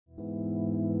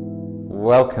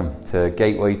Welcome to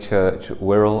Gateway Church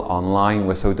Wirral Online.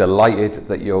 We're so delighted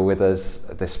that you're with us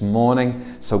this morning.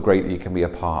 So great that you can be a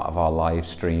part of our live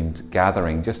streamed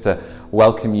gathering. Just to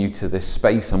welcome you to this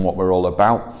space and what we're all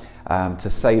about. To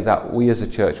say that we as a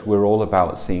church, we're all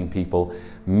about seeing people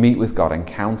meet with God,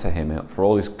 encounter Him for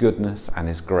all His goodness and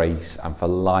His grace, and for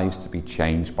lives to be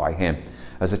changed by Him.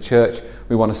 As a church,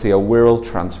 we want to see a Wirral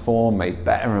transformed, made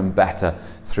better and better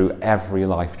through every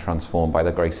life transformed by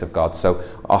the grace of God. So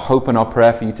our hope and our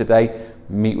prayer for you today,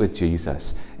 meet with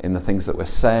Jesus in the things that we're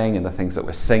saying, in the things that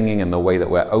we're singing, and the way that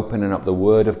we're opening up the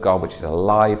Word of God, which is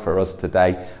alive for us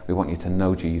today. We want you to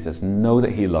know Jesus, know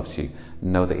that He loves you,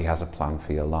 know that He has a plan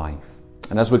for your life.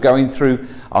 And as we're going through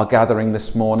our gathering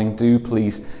this morning, do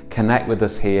please connect with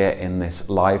us here in this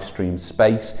live stream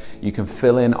space. You can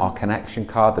fill in our connection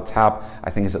card. The tab, I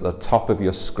think, is at the top of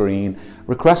your screen.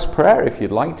 Request prayer if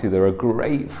you'd like to. There are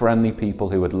great, friendly people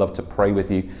who would love to pray with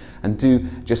you. And do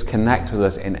just connect with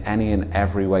us in any and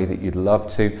every way that you'd love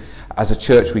to. As a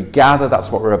church, we gather. That's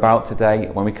what we're about today.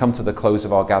 When we come to the close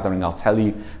of our gathering, I'll tell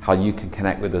you how you can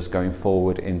connect with us going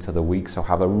forward into the week. So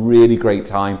have a really great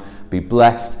time. Be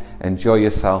blessed. Enjoy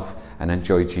yourself and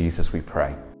enjoy Jesus, we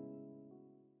pray.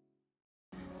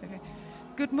 Okay.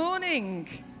 Good morning.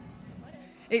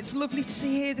 It's lovely to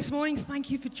see you here this morning.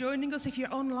 Thank you for joining us. If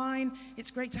you're online,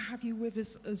 it's great to have you with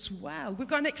us as well. We've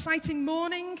got an exciting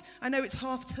morning. I know it's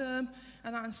half term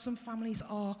and some families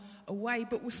are away,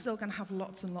 but we're still going to have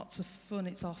lots and lots of fun.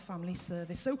 It's our family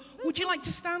service. So would you like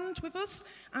to stand with us?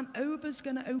 And Oba's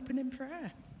going to open in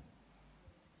prayer.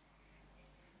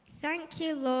 Thank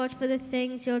you, Lord, for the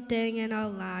things you're doing in our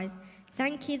lives.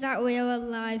 Thank you that we are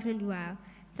alive and well.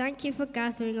 Thank you for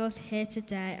gathering us here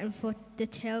today and for the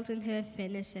children who have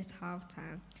finished this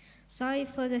half-term. Sorry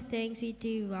for the things we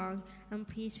do wrong, and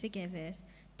please forgive us.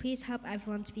 Please help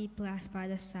everyone to be blessed by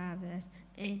the service.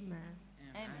 Amen.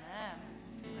 Amen.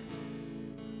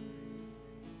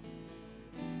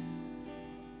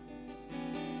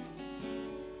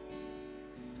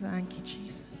 Thank you,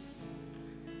 Jesus.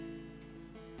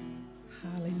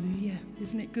 Hallelujah.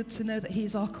 Isn't it good to know that He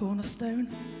is our cornerstone,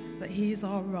 that He is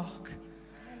our rock,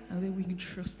 and that we can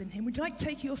trust in Him? Would you like to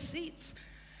take your seats?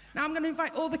 Now I'm going to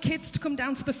invite all the kids to come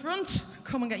down to the front.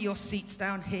 Come and get your seats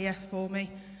down here for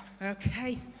me.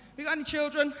 Okay. We got any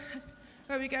children?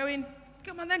 Where are we going?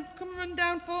 Come on then. Come and run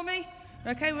down for me.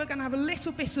 Okay, we're going to have a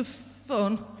little bit of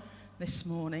fun this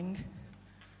morning.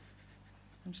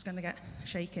 I'm just going to get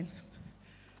shaken.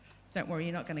 Don't worry,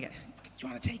 you're not going to get... Do you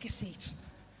want to take a seat?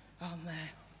 On there.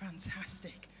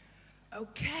 Fantastic.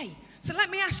 Okay, so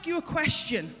let me ask you a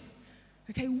question.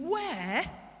 Okay, where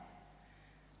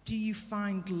do you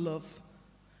find love?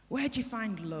 Where do you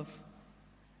find love?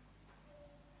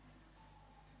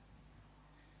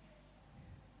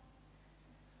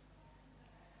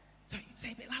 Sorry,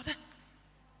 say a bit louder.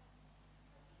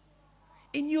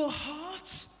 In your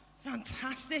heart?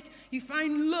 Fantastic. You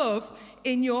find love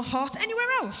in your heart. Anywhere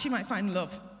else you might find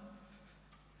love?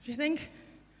 Do you think?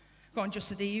 Go on,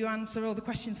 Justin, you answer all the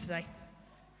questions today.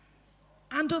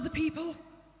 And other people?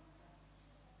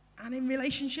 And in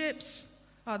relationships?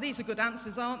 Oh, these are good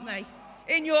answers, aren't they?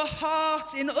 In your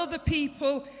heart, in other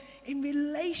people, in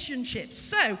relationships.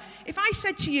 So, if I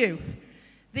said to you,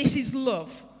 this is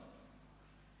love,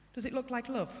 does it look like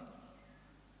love?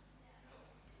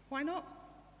 Why not?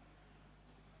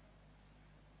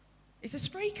 It's a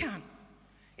spray can.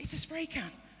 It's a spray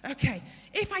can. Okay,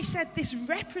 if I said this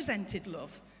represented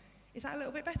love, is that a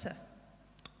little bit better?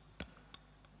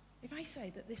 If I say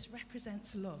that this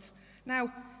represents love. Now,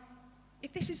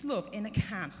 if this is love in a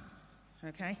can,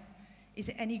 okay, is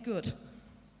it any good?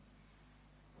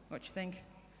 What do you think?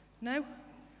 No?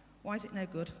 Why is it no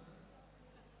good?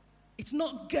 It's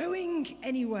not going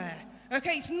anywhere.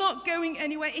 Okay, it's not going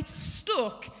anywhere. It's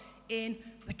stuck in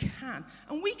the can.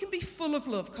 And we can be full of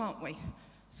love, can't we?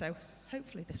 So,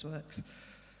 hopefully this works.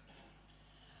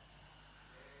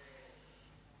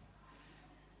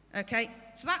 Okay,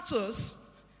 so that's us,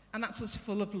 and that's us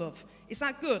full of love. Is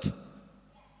that good?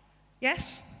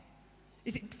 Yes?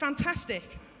 Is it fantastic?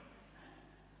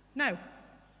 No.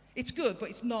 It's good, but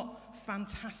it's not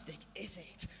fantastic, is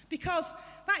it? Because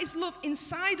that is love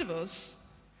inside of us.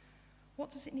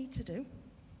 What does it need to do?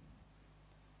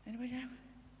 Anybody know?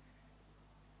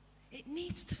 It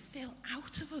needs to fill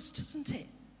out of us, doesn't it?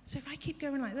 So if I keep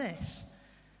going like this...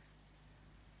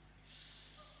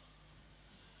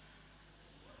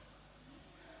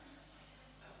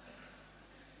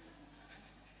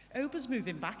 Oba's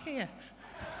moving back here.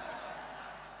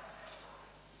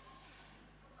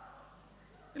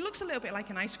 It looks a little bit like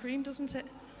an ice cream, doesn't it?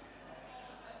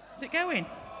 Is it going?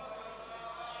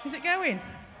 Is it going?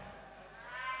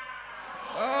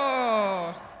 Oh,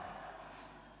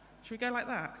 Should we go like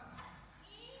that?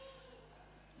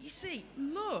 You see,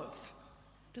 love,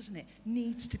 doesn't it,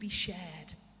 needs to be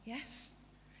shared. Yes?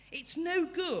 It's no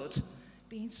good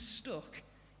being stuck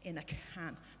in a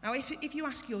can. Now, if you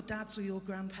ask your dads or your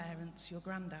grandparents, your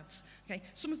granddads, okay,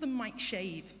 some of them might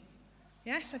shave.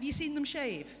 Yes? Have you seen them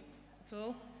shave at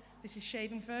all? This is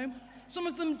shaving foam. Some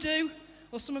of them do,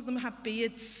 or some of them have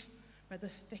beards, where they're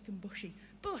thick and bushy.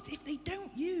 But if they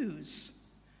don't use,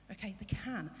 okay, the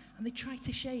can, and they try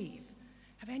to shave,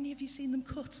 have any of you seen them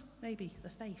cut, maybe, the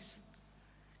face?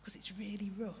 Because it's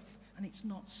really rough, and it's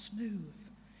not smooth.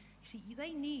 You see,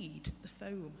 they need the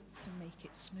foam to make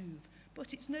it smooth.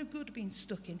 But it's no good being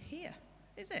stuck in here,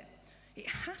 is it? It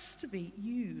has to be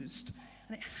used,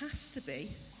 and it has to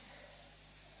be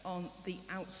on the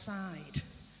outside.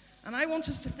 And I want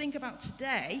us to think about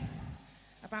today,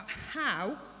 about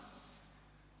how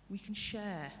we can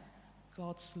share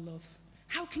God's love.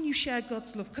 How can you share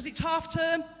God's love? Because it's half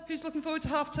term. Who's looking forward to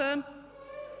half term?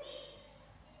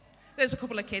 There's a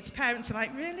couple of kids. Parents are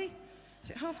like, really? Is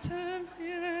it half term?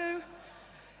 You know,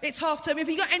 it's half term. Have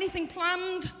you got anything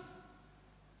planned?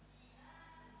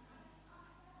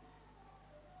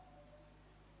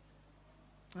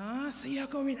 So you're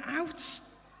going out.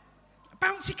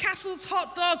 Bouncy castles,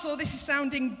 hot dogs. Oh, this is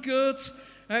sounding good.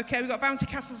 Okay, we've got bouncy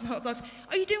castles and hot dogs.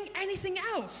 Are you doing anything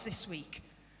else this week?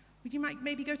 Would you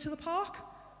maybe go to the park?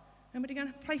 Anybody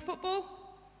going to play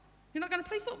football? You're not going to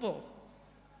play football?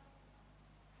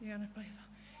 You're going to play football.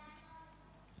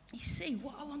 You see,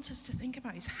 what I want us to think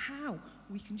about is how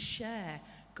we can share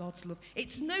God's love.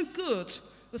 It's no good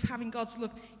us having God's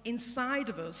love inside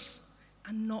of us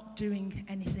and not doing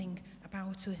anything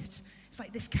about it. It's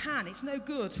like this can. It's no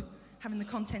good having the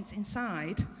contents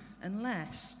inside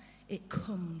unless it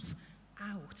comes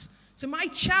out. So my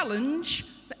challenge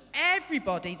for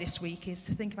everybody this week is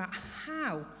to think about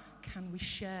how can we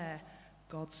share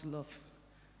God's love.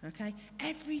 Okay?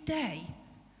 Every day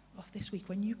of this week,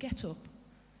 when you get up,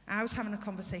 I was having a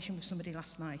conversation with somebody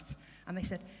last night, and they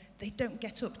said they don't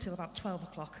get up till about 12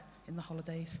 o'clock in the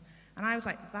holidays. And I was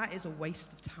like, that is a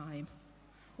waste of time.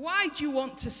 Why do you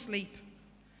want to sleep?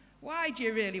 Why do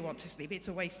you really want to sleep? It's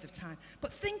a waste of time.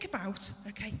 But think about,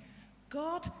 okay,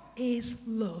 God is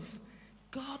love.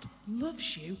 God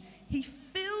loves you. He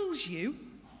fills you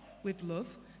with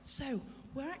love. So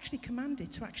we're actually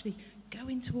commanded to actually go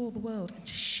into all the world and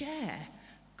to share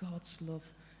God's love.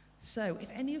 So if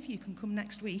any of you can come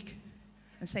next week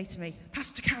and say to me,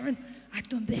 Pastor Karen, I've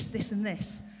done this, this, and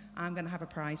this, I'm going to have a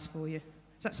prize for you.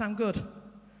 Does that sound good?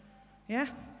 Yeah?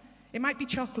 It might be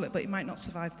chocolate, but it might not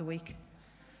survive the week.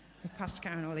 Pastor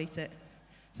Karen will eat it.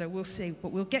 So we'll see.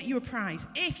 But we'll get you a prize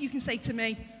if you can say to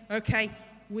me, okay,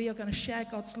 we are going to share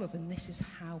God's love, and this is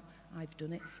how I've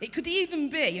done it. It could even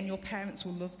be, and your parents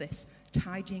will love this,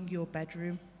 tidying your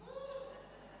bedroom.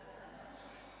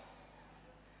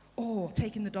 Or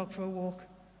taking the dog for a walk.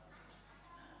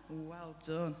 Well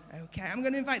done. Okay, I'm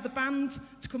going to invite the band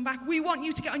to come back. We want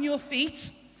you to get on your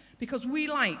feet because we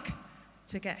like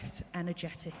to get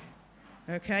energetic.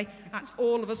 Okay, that's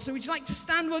all of us. So would you like to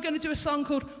stand? We're going to do a song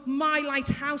called My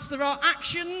Lighthouse. There are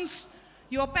actions.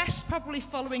 You're best probably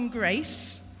following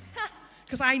Grace,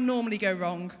 because I normally go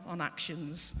wrong on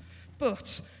actions.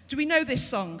 But do we know this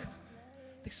song?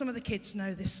 Some of the kids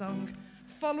know this song.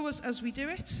 Follow us as we do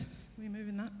it. Are we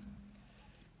moving that?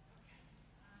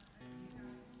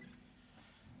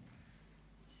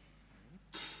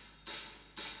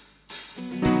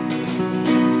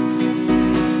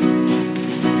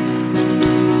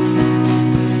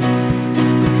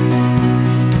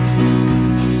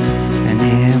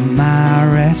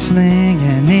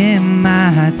 And in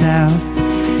my doubts,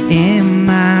 in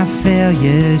my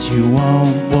failures, you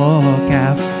won't walk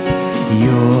out.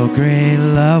 Your great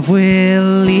love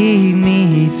will lead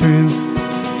me through.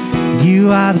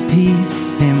 You are the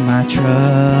peace in my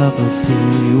troubled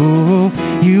sea. Oh,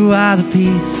 you are the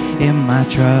peace in my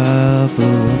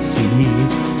troubled sea.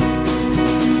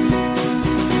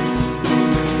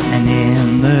 And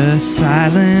in the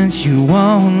silence, you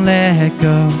won't let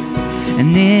go.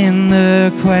 And in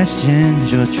the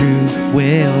questions your truth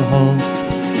will hold.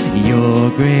 Your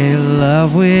great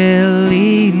love will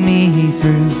lead me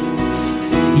through.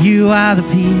 You are the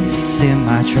peace in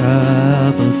my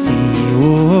troubled sea.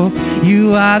 Oh,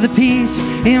 you are the peace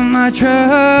in my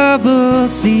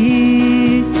troubled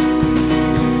sea.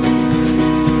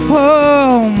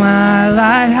 Oh, my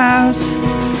lighthouse,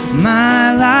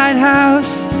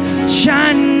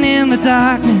 shining in the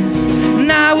darkness.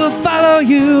 And I will follow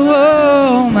you,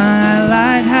 oh, my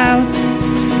lighthouse,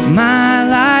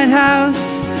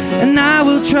 and I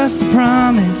will trust the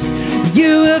promise.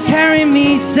 You will carry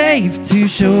me safe to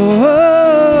shore.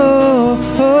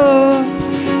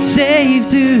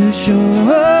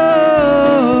 shore,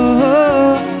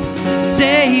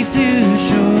 safe to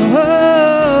shore,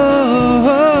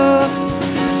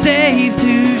 safe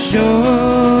to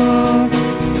shore.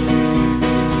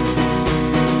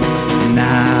 And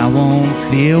I won't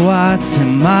fear what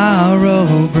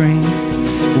tomorrow brings.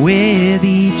 With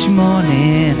each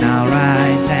morning I'll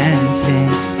rise and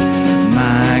sing.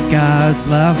 My God's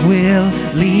love will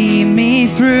lead me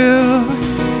through.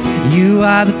 You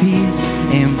are the peace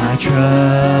in my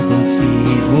troubled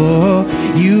sea. Oh,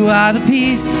 you are the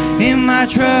peace in my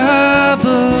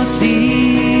troubled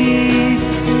sea.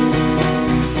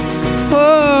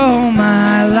 Oh,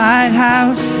 my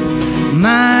lighthouse,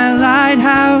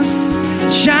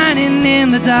 shining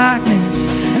in the darkness,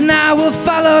 and I will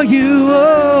follow you.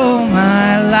 Oh,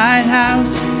 my lighthouse,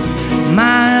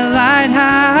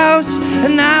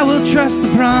 and I will trust the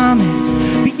promise,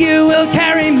 for you will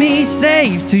carry me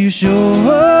safe to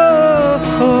shore,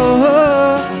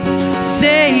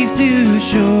 safe to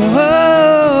shore,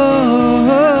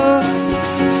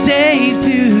 safe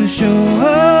to shore,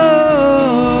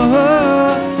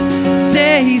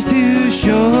 safe to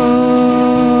shore.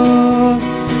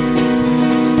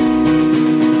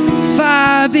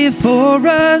 Far before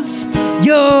us,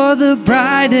 you're the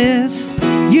brightest.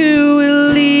 You will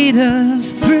lead us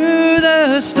through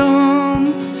the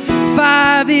storm.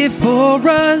 Far before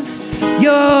us,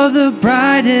 you're the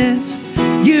brightest.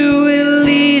 You will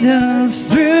lead us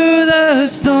through the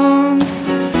storm.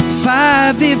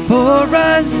 Far before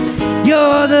us,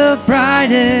 you're the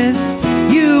brightest.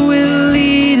 You will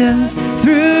lead us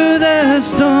through the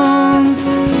storm.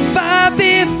 Far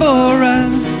before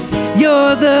us,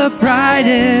 you're the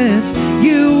brightest.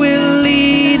 You will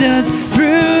lead us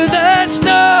through the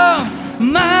storm.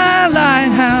 My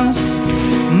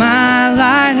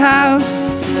lighthouse,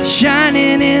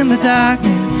 shining in the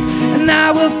darkness, and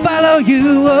I will follow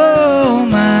you. Oh,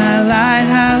 my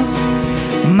lighthouse,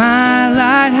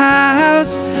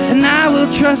 and I will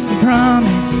trust the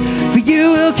promise, for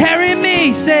you will carry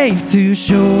me safe to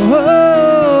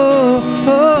shore,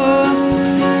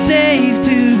 safe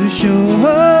to shore,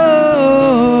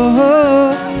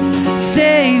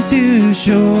 safe to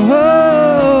shore,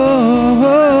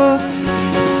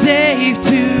 safe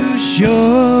to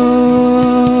shore.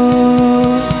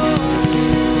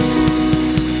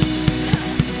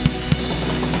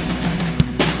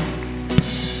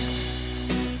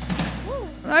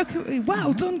 Okay,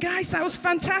 well done, guys. That was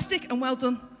fantastic. And well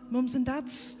done, mums and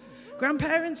dads,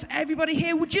 grandparents, everybody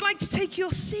here. Would you like to take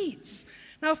your seats?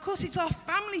 Now, of course, it's our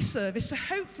family service, so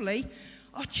hopefully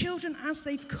our children, as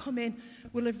they've come in,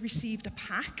 will have received a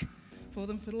pack for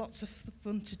them for lots of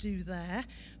fun to do there.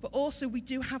 But also, we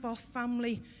do have our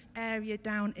family area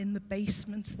down in the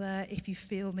basement there if you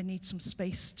feel they need some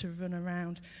space to run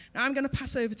around. Now, I'm going to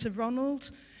pass over to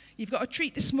Ronald. You've got a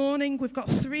treat this morning. We've got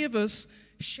 3 of us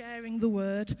sharing the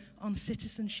word on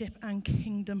citizenship and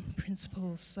kingdom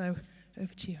principles. So,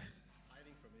 over to you.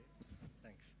 Hiding from you.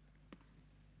 Thanks.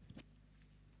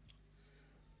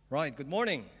 Right, good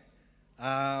morning.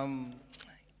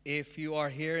 If you are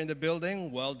here in the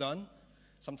building, well done.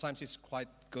 Sometimes it's quite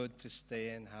good to stay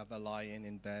and have a lie-in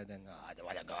in bed and I don't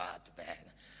want to go out to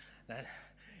bed.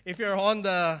 If you're on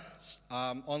the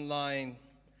online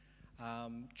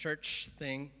church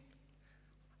thing,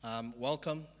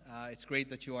 welcome. It's great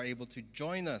that you are able to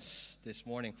join us this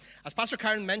morning. As Pastor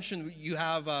Karen mentioned, you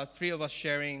have 3 of us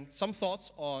sharing some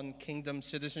thoughts on kingdom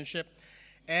citizenship.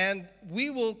 And we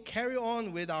will carry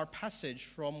on with our passage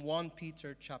from 1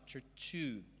 Peter chapter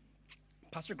 2.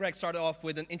 Pastor Greg started off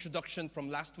with an introduction from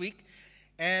last week.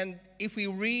 And if we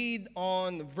read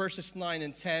on verses 9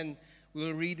 and 10, we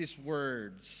will read these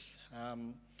words.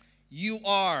 You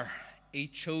are a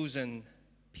chosen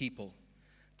people.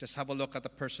 Just have a look at the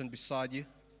person beside you.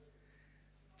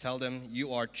 Tell them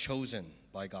you are chosen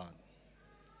by God.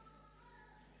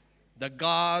 The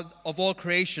God of all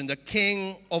creation, the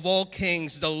King of all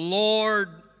kings, the Lord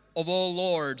of all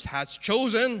lords has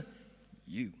chosen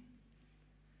you.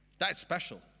 That's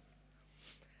special.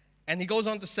 And he goes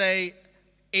on to say,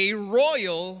 a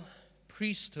royal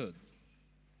priesthood.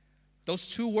 Those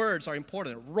 2 words are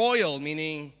important. Royal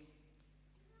meaning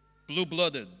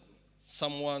blue-blooded,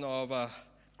 someone of a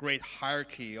great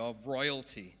hierarchy of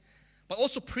royalty. But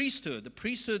also priesthood. The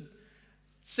priesthood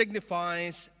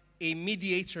signifies a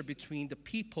mediator between the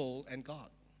people and God.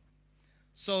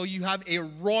 So you have a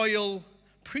royal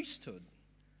priesthood.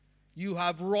 You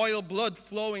have royal blood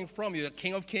flowing from you. The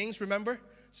King of Kings, remember?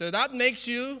 So that makes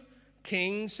you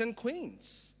kings and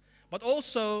queens. But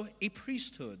also a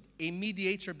priesthood, a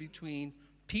mediator between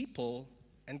people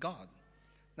and God.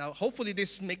 Now, hopefully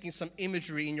this is making some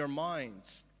imagery in your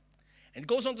minds. And it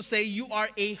goes on to say, you are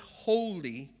a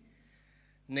holy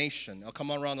nation. Oh,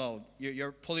 come on, Ronald.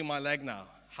 You're pulling my leg now.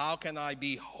 How can I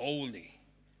be holy?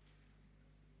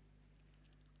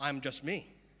 I'm just me.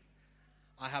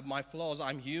 I have my flaws.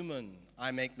 I'm human.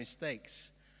 I make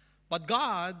mistakes. But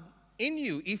God, in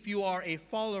you, if you are a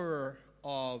follower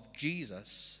of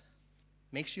Jesus,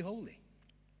 makes you holy.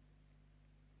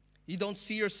 You don't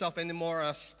see yourself anymore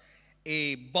as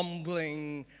a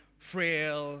bumbling,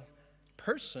 frail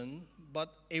person,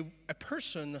 but a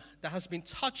person that has been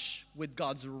touched with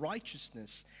God's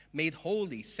righteousness, made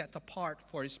holy, set apart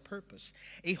for His purpose.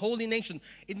 A holy nation.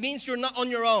 It means you're not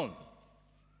on your own.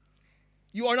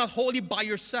 You are not holy by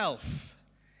yourself.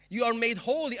 You are made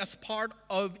holy as part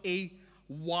of a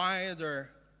wider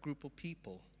group of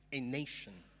people, a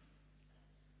nation.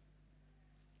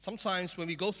 Sometimes when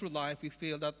we go through life, we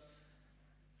feel that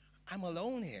I'm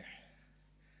alone here.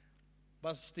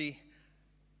 But as the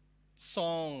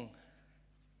song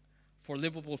for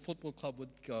Liverpool Football Club would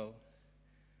go,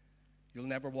 you'll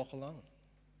never walk alone.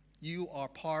 You are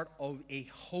part of a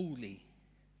holy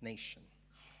nation.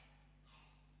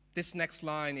 This next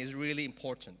line is really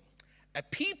important. A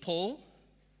people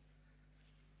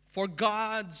for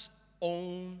God's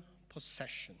own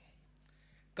possession.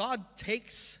 God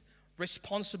takes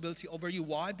responsibility over you.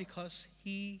 Why? Because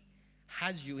He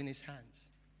has you in His hands.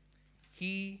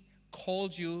 He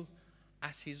called you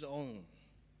as His own.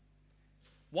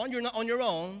 One, you're not on your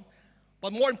own,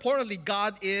 but more importantly,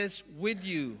 God is with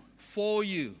you, for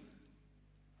you.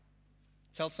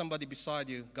 Tell somebody beside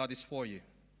you, God is for you.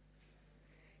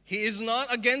 He is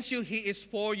not against you, He is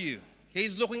for you. He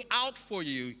is looking out for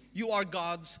you. You are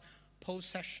God's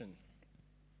possession.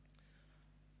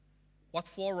 What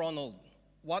for, Ronald?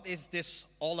 What is this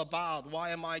all about? Why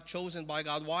am I chosen by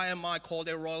God? Why am I called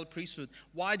a royal priesthood?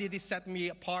 Why did He set me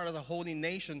apart as a holy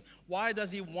nation? Why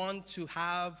does He want to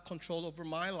have control over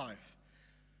my life?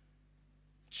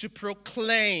 To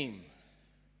proclaim.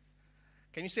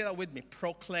 Can you say that with me?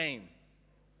 Proclaim.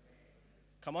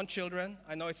 Come on, children.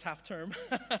 I know it's half term.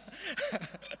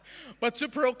 But to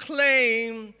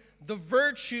proclaim the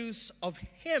virtues of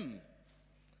Him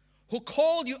who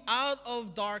called you out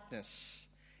of darkness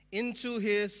into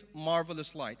His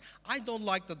marvelous light. I don't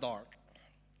like the dark.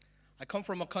 I come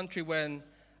from a country when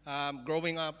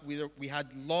growing up, we had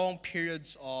long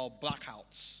periods of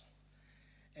blackouts.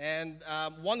 And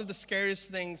one of the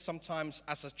scariest things sometimes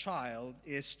as a child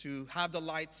is to have the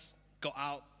lights go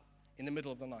out in the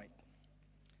middle of the night.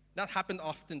 That happened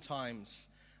oftentimes.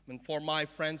 I mean, for my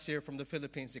friends here from the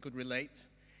Philippines, they could relate.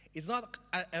 It's not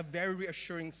a very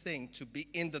reassuring thing to be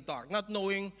in the dark, not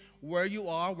knowing where you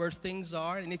are, where things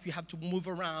are, and if you have to move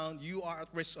around, you are at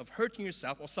risk of hurting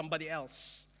yourself or somebody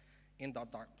else in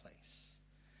that dark place.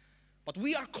 But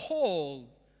we are called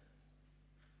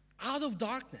out of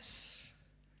darkness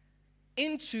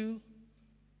into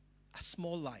a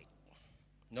small light.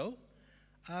 No?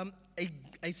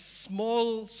 A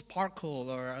small sparkle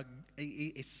or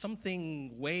a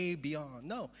something way beyond.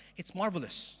 No, it's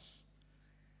marvelous.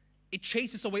 It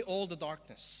chases away all the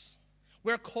darkness.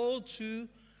 We're called to,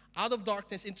 out of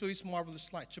darkness into His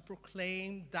marvelous light, to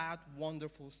proclaim that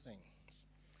wonderful thing.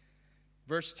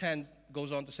 Verse 10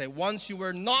 goes on to say, once you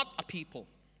were not a people,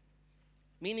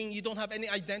 meaning you don't have any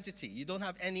identity, you don't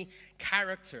have any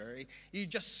character, you're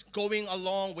just going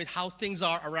along with how things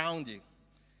are around you.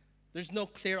 There's no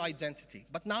clear identity.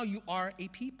 But now you are a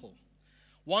people.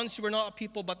 Once you were not a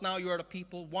people, but now you are a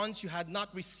people. Once you had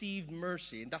not received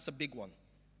mercy, and that's a big one.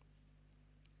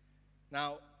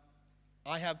 Now,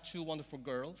 I have two wonderful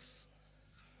girls.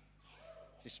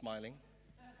 She's smiling,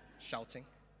 shouting.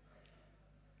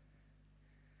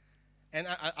 And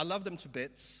I love them to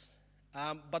bits.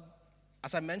 But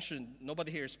as I mentioned,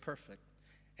 nobody here is perfect.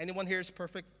 Anyone here is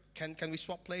perfect? Can we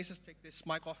swap places? Take this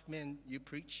mic off me and you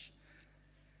preach.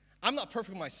 I'm not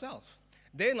perfect myself.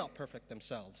 They're not perfect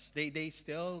themselves. They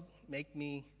still make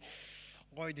me,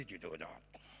 why did you do that?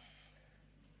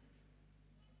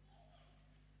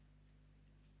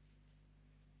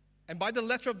 And by the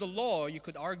letter of the law, you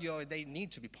could argue they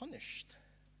need to be punished.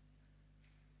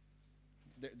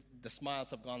 The smiles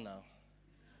have gone now.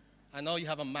 I know you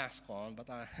have a mask on,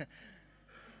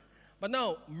 but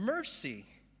no, mercy,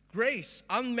 grace,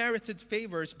 unmerited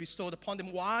favors bestowed upon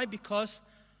them. Why? Because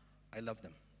I love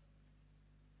them.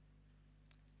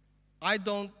 I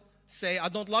don't say, I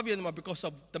don't love you anymore because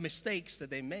of the mistakes that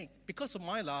they make. Because of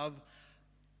my love,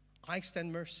 I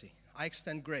extend mercy. I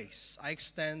extend grace. I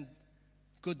extend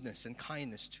goodness and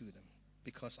kindness to them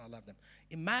because I love them.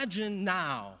 Imagine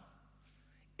now,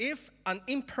 if an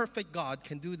imperfect God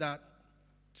can do that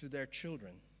to their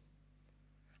children,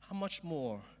 how much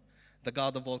more the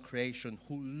God of all creation,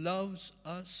 who loves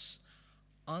us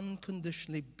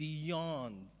unconditionally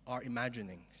beyond our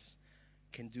imaginings,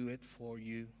 can do it for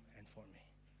you and for me.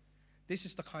 This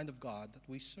is the kind of God that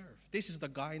we serve. This is the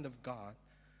kind of God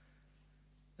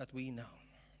that we know.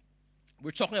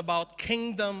 We're talking about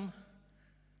kingdom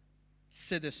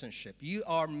citizenship. You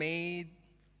are made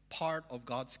part of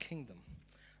God's kingdom.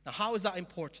 Now, how is that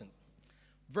important?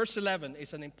 Verse 11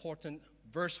 is an important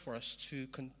verse for us to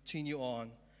continue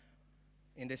on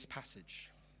in this passage.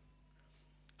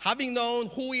 Having known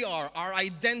who we are, our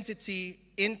identity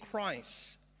in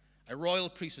Christ, a royal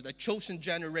priesthood, a chosen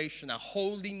generation, a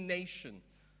holy nation,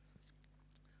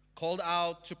 called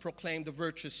out to proclaim the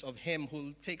virtues of Him who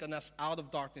will take us out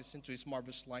of darkness into His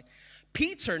marvelous light.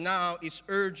 Peter now is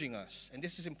urging us, and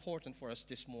this is important for us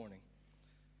this morning.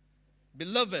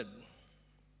 Beloved,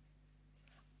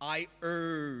 I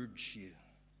urge you.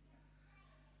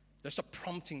 There's a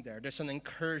prompting there. There's an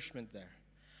encouragement there.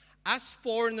 As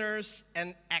foreigners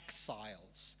and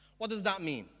exiles. What does that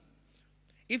mean?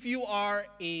 If you are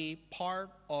a part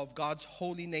of God's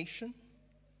holy nation,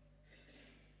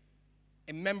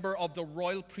 a member of the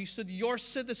royal priesthood, your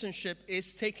citizenship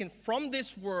is taken from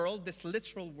this world, this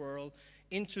literal world,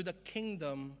 into the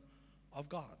kingdom of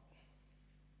God.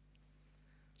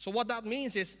 So what that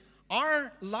means is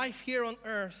our life here on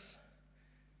earth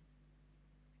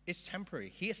is temporary.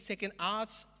 He has taken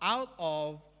us out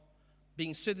of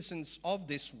being citizens of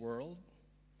this world,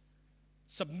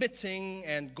 submitting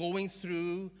and going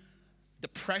through the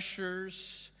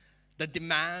pressures, the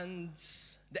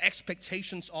demands, the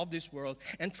expectations of this world,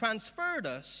 and transferred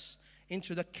us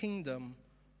into the kingdom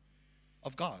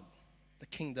of God, the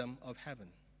kingdom of heaven.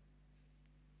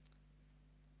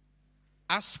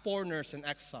 As foreigners and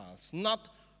exiles, not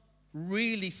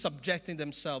really subjecting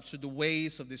themselves to the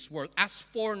ways of this world, as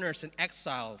foreigners and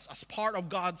exiles, as part of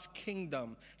God's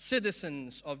kingdom,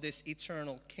 citizens of this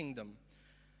eternal kingdom,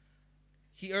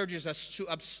 He urges us to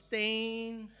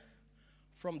abstain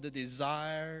from the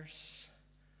desires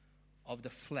of the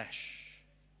flesh,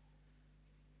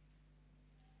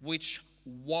 which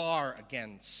war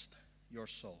against your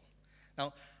soul.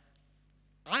 Now,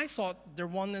 I thought they're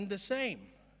one and the same.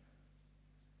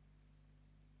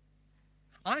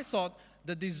 I thought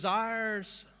the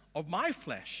desires of my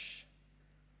flesh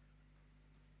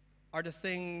are the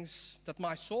things that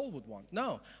my soul would want.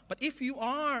 No, but if you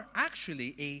are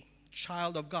actually a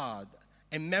child of God,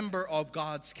 a member of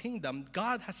God's kingdom,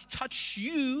 God has touched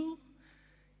you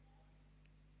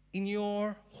in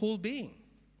your whole being,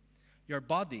 your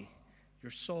body,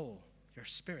 your soul, your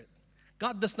spirit.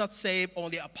 God does not save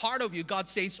only a part of you. God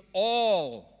saves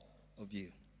all of you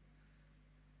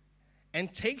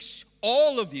and takes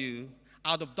all of you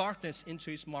out of darkness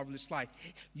into His marvelous light.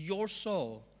 Your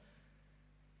soul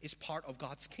is part of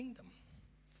God's kingdom.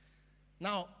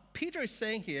 Now, Peter is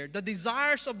saying here, the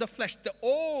desires of the flesh, the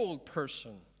old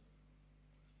person,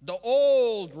 the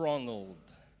old Ronald,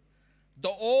 the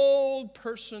old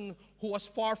person who was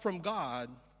far from God,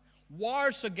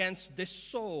 wars against this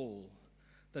soul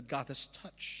that God has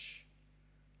touched.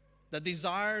 The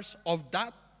desires of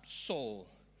that soul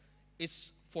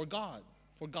is for God,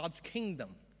 for God's kingdom.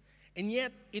 And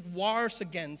yet, it wars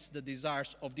against the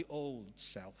desires of the old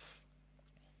self.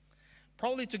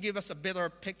 Probably to give us a better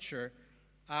picture,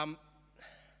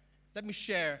 let me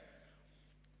share.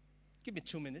 Give me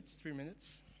 2 minutes, 3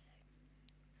 minutes.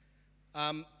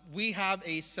 We have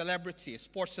a celebrity, a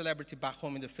sports celebrity back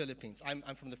home in the Philippines. I'm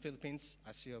from the Philippines,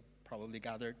 as you have probably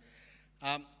gathered.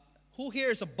 Who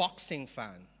here is a boxing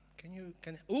fan?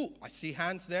 Ooh, I see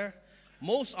hands there.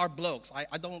 Most are blokes.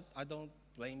 I don't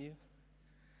blame you.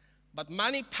 But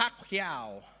Manny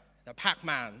Pacquiao, the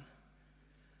Pac-Man,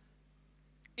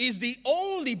 is the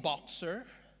only boxer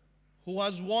who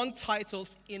has won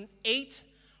titles in 8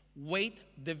 weight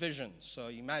divisions. So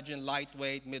imagine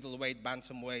lightweight, middleweight,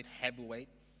 bantamweight, heavyweight.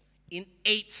 In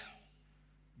 8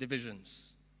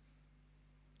 divisions.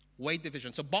 Weight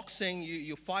division. So boxing,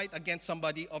 you fight against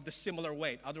somebody of the similar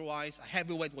weight. Otherwise, a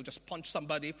heavyweight will just punch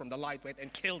somebody from the lightweight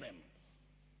and kill them.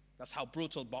 That's how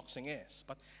brutal boxing is.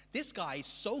 But this guy is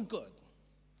so good.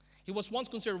 He was once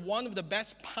considered one of the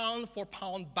best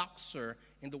pound-for-pound boxer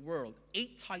in the world.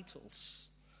 8 titles.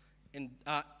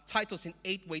 Titles in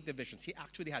 8 weight divisions. He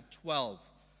actually had 12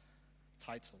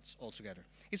 titles altogether.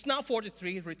 He's now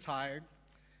 43, retired,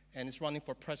 and is running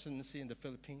for presidency in the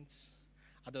Philippines.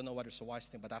 I don't know whether it's a wise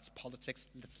thing, but that's politics.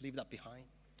 Let's leave that behind.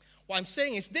 What I'm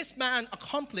saying is this man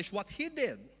accomplished what he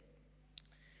did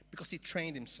because he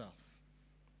trained himself.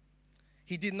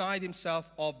 He denied himself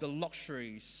of the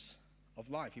luxuries of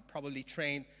life. He probably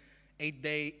trained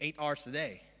 8 hours a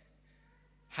day.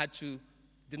 Had to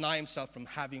deny himself from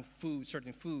having food,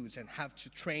 certain foods, and have to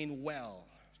train well.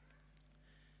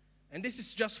 And this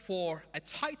is just for a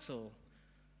title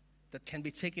that can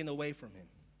be taken away from him,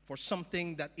 for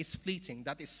something that is fleeting,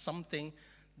 that is something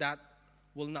that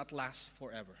will not last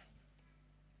forever.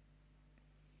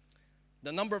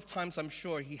 The number of times I'm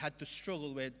sure he had to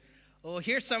struggle with, oh,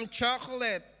 here's some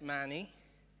chocolate, Manny.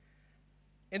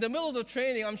 In the middle of the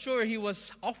training, I'm sure he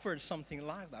was offered something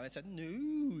like that. I said,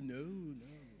 no.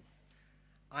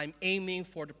 I'm aiming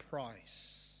for the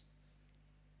prize.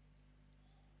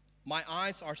 My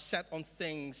eyes are set on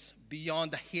things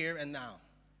beyond the here and now.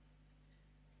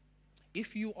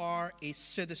 If you are a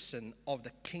citizen of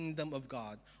the kingdom of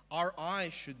God, our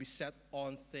eyes should be set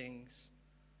on things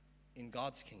in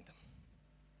God's kingdom.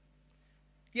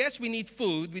 Yes, we need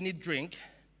food, we need drink.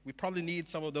 We probably need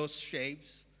some of those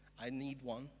shaves. I need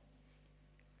one.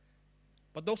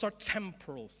 But those are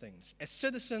temporal things. A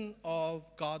citizen of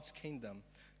God's kingdom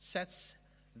sets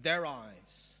their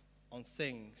eyes on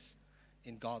things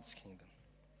in God's kingdom.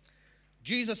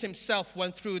 Jesus himself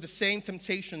went through the same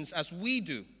temptations as we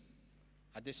do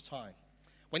at this time.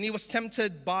 When he was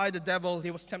tempted by the devil,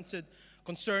 he was tempted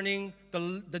concerning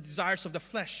the desires of the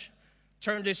flesh.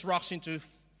 Turn these rocks into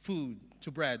food,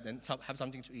 to bread, and have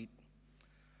something to eat.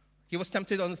 He was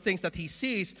tempted on the things that he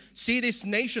sees. See these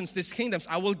nations, these kingdoms,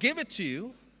 I will give it to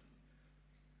you.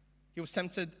 He was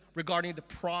tempted regarding the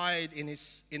pride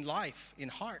in life, in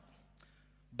heart.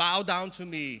 Bow down to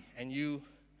me, and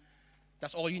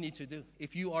that's all you need to do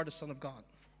if you are the Son of God.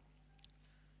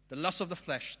 The lust of the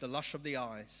flesh, the lust of the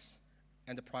eyes,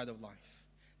 and the pride of life.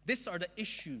 These are the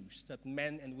issues that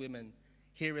men and women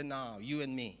here and now, you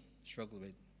and me, struggle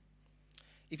with.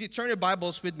 If you turn your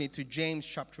Bibles with me to James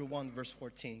chapter 1, verse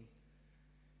 14.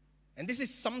 And this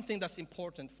is something that's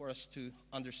important for us to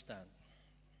understand.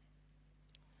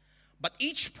 But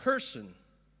each person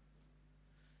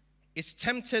is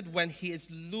tempted when he is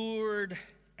lured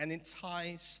and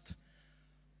enticed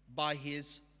by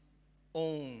his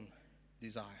own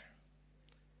desire.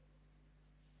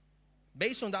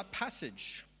 Based on that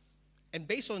passage, and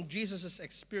based on Jesus'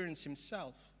 experience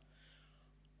himself,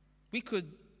 we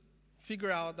could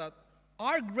figure out that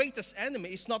our greatest enemy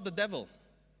is not the devil.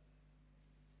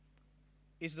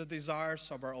 It's the desires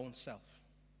of our own self.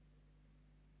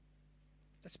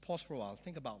 Let's pause for a while.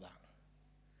 Think about that.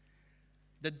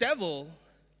 The devil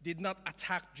did not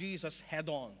attack Jesus head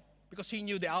on because he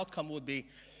knew the outcome would be,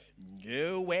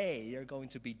 no way you're going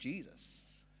to beat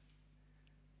Jesus.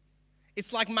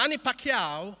 It's like Manny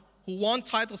Pacquiao, who won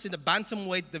titles in the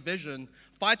bantamweight division,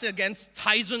 fighting against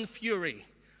Tyson Fury.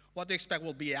 What do you expect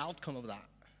will be the outcome of that?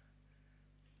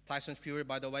 Tyson Fury,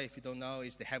 by the way, if you don't know,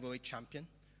 is the heavyweight champion.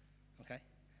 Okay?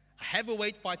 A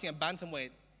heavyweight fighting a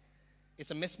bantamweight is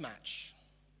a mismatch.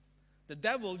 The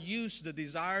devil used the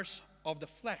desires of the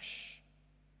flesh,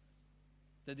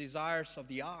 the desires of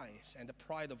the eyes, and the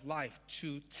pride of life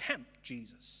to tempt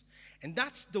Jesus. And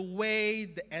that's the way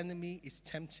the enemy is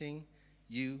tempting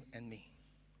you and me.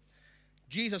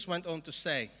 Jesus went on to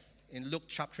say in Luke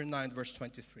chapter 9, verse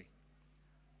 23.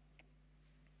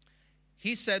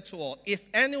 He said to all, if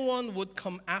anyone would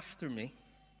come after me,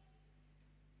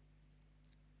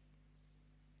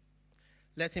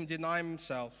 let him deny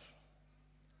himself.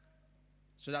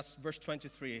 So that's verse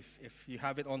 23, if you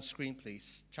have it on screen,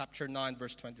 please. Chapter 9,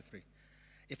 verse 23.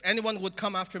 If anyone would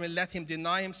come after me, let him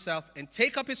deny himself and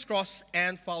take up his cross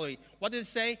and follow me. What did it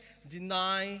say?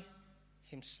 Deny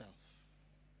himself.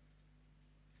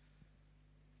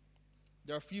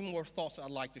 There are a few more thoughts I'd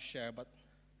like to share, but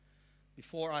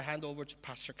before I hand over to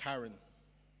Pastor Karen,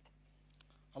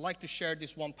 I'd like to share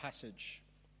this one passage.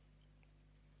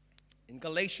 In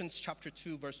Galatians chapter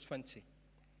 2, verse 20.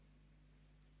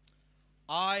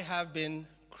 I have been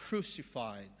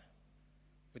crucified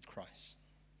with Christ.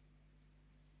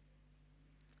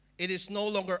 It is no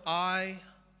longer I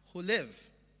who live,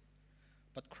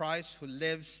 but Christ who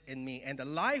lives in me. And the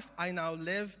life I now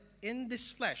live in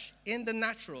this flesh, in the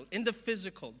natural, in the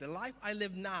physical, the life I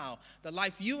live now, the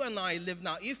life you and I live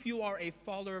now, if you are a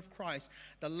follower of Christ,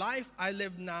 the life I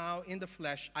live now in the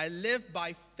flesh, I live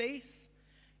by faith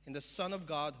in the Son of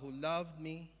God who loved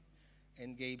me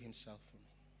and gave himself for me.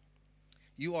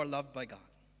 You are loved by God.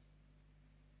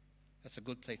 That's a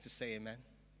good place to say amen.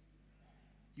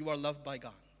 You are loved by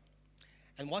God.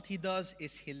 And what he does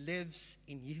is he lives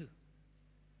in you.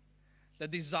 The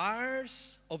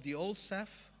desires of the old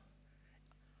self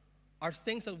are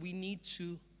things that we need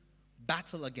to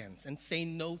battle against and say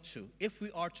no to if we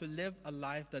are to live a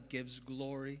life that gives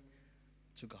glory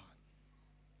to God.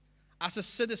 As a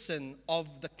citizen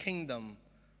of the kingdom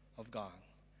of God,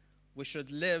 we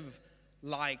should live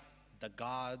like the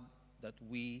God that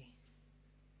we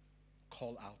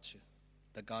call out to,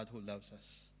 the God who loves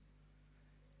us.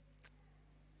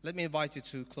 Let me invite you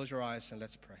to close your eyes and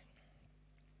let's pray.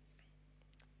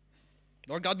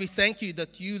 Lord God, we thank you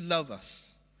that you love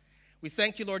us. We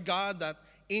thank you, Lord God, that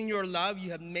in your love you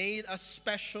have made us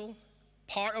special,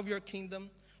 part of your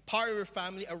kingdom, part of your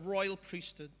family, a royal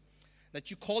priesthood, that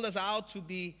you called us out to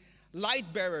be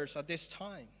light bearers at this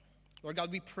time. Lord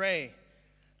God, we pray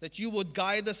that you would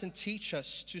guide us and teach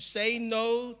us to say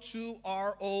no to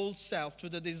our old self, to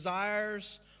the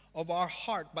desires of our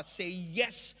heart, but say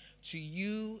yes to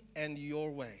you and your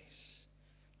ways.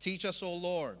 Teach us, O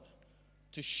Lord,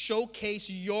 to showcase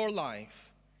your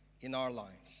life in our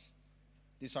lives.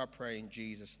 This is our prayer in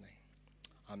Jesus' name.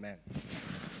 Amen.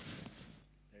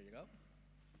 There you go.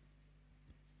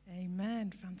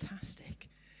 Amen. Fantastic.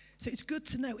 So it's good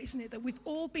to know, isn't it, that we've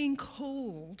all been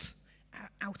called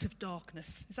out of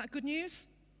darkness. Is that good news?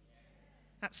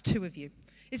 That's 2 of you.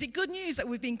 Is it good news that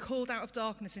we've been called out of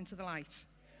darkness into the light?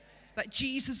 That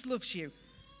Jesus loves you?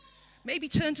 Maybe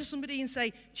turn to somebody and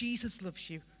say, Jesus loves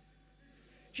you.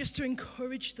 Just to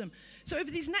encourage them. So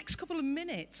over these next couple of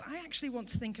minutes, I actually want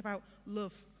to think about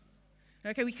love.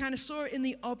 Okay, we kind of saw it in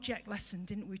the object lesson,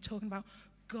 didn't we? Talking about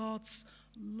God's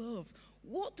love.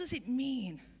 What does it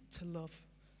mean to love?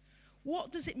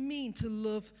 What does it mean to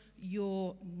love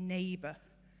your neighbor?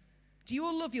 Do you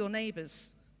all love your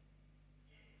neighbors?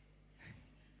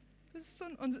 There's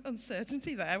some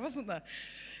uncertainty there, wasn't there?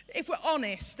 If we're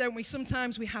honest, don't we?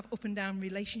 Sometimes we have up and down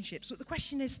relationships. But the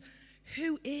question is,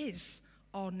 who is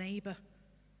our neighbor?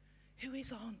 Who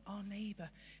is our neighbor?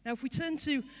 Now, if we turn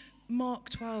to Mark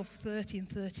 12:30 and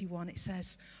 31, it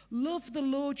says, love the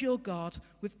Lord your God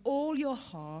with all your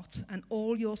heart and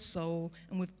all your soul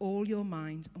and with all your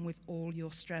mind and with all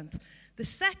your strength. The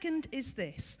second is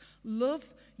this,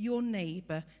 love your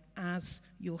neighbor as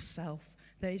yourself.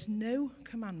 There is no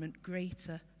commandment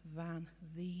greater than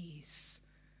these.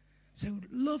 So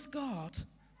love God,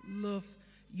 love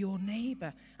your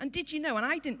neighbor. And did you know, and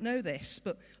I didn't know this,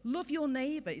 but love your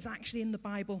neighbor is actually in the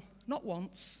Bible not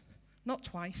once, not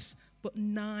twice, but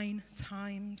 9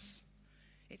 times.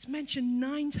 It's mentioned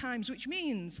 9 times, which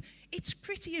means it's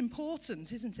pretty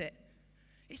important, isn't it?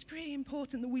 It's pretty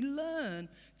important that we learn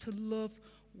to love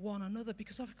one another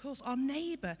because, of course, our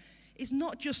neighbor is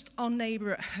not just our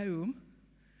neighbor at home,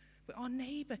 but our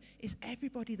neighbor is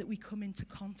everybody that we come into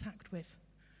contact with.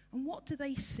 And what do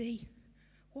they see?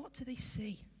 What do they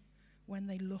see when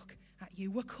they look at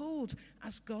you? We're called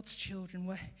as God's children.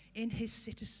 We're in his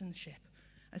citizenship.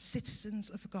 As citizens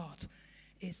of God,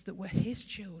 is that we're his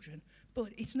children. But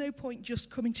it's no point just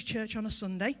coming to church on a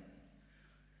Sunday.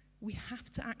 We have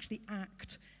to actually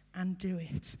act and do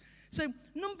it. So,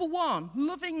 number 1,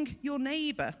 loving your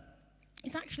neighbor,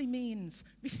 it actually means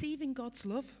receiving God's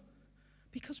love.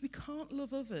 Because we can't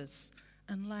love others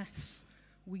unless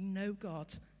we know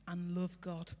God and love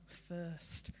God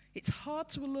first. It's hard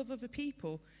to love other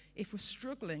people if we're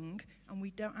struggling and we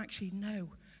don't actually know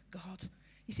God.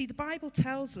 You see, the Bible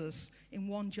tells us in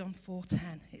 1 John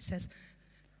 4:10, it says,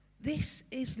 this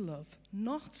is love,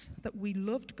 not that we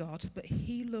loved God, but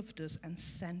he loved us and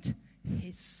sent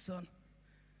his son.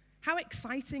 How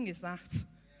exciting is that?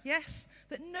 Yes,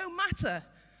 that no matter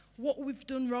what we've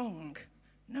done wrong,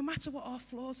 no matter what our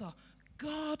flaws are,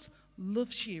 God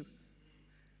loves you.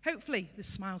 Hopefully there's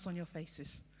smiles on your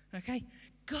faces, okay?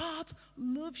 God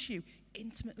loves you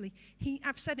intimately.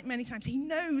 I've said it many times, he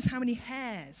knows how many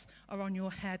hairs are on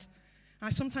your head. I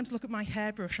sometimes look at my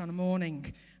hairbrush on a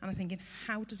morning and I'm thinking,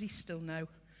 how does he still know?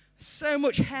 So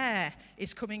much hair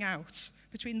is coming out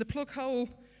between the plug hole,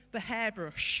 the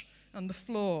hairbrush, and the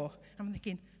floor. I'm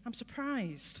thinking, I'm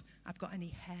surprised I've got any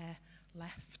hair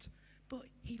left. But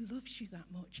he loves you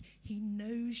that much. He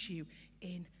knows you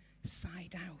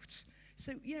inside out.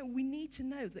 So, we need to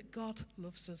know that God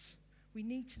loves us. We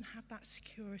need to have that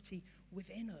security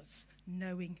within us,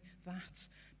 knowing that.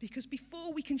 Because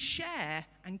before we can share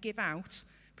and give out,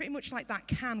 pretty much like that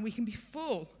can, we can be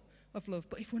full of love.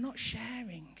 But if we're not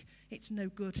sharing, it's no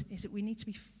good, is it? We need to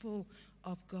be full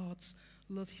of God's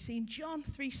love. You see, in John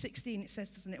 3:16 it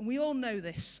says, doesn't it? And we all know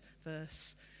this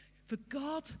verse. For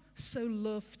God so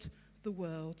loved the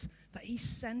world that he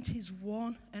sent his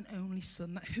one and only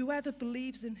Son, that whoever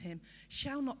believes in him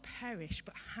shall not perish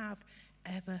but have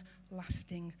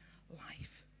everlasting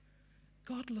life.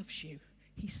 God loves you.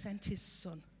 He sent his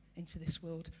Son into this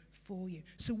world for you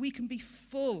so we can be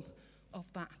full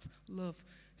of that love.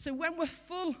 So when we're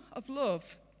full of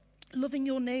love, loving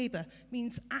your neighbor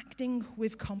means acting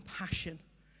with compassion.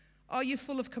 Are you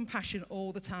full of compassion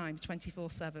all the time,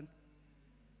 24/7?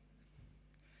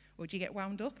 Or do you get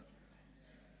wound up?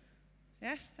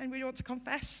 Yes? Anybody want to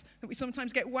confess that we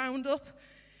sometimes get wound up?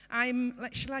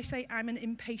 shall I say, I'm an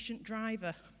impatient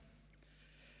driver.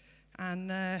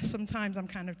 And sometimes I'm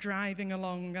kind of driving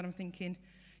along and I'm thinking,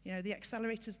 you know, the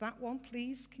accelerator's that one,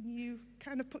 please. Can you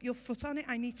kind of put your foot on it?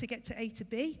 I need to get to A to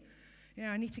B. You know,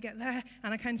 I need to get there.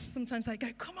 And I kind of sometimes go,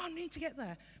 come on, I need to get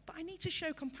there. But I need to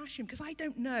show compassion because I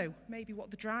don't know maybe what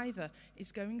the driver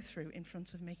is going through in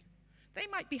front of me. They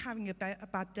might be having a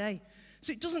bad day.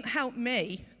 So it doesn't help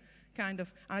me kind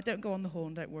of, and I don't go on the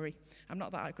horn, don't worry. I'm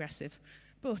not that aggressive.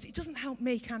 But it doesn't help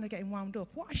me kind of getting wound up.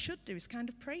 What I should do is kind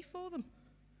of pray for them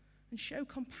and show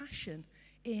compassion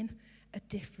in a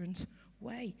different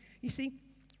way. You see,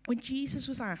 when Jesus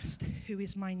was asked, who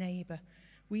is my neighbour,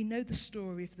 we know the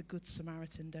story of the Good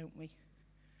Samaritan, don't we?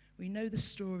 We know the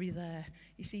story there.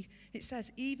 You see, it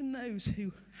says, even those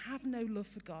who have no love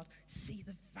for God see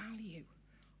the value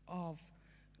of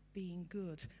being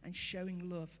good and showing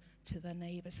love to their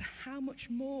neighbours. How much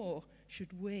more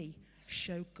should we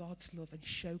show God's love and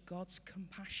show God's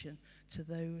compassion to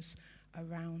those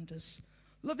around us?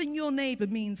 Loving your neighbour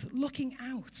means looking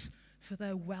out for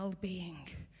their well-being.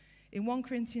 In 1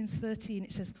 Corinthians 13,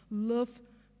 it says, love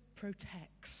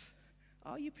protects.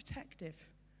 Are you protective?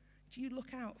 Do you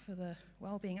look out for the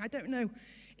well-being? I don't know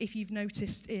if you've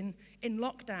noticed in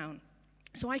lockdown,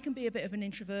 so I can be a bit of an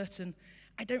introvert, and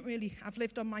I've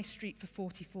lived on my street for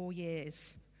 44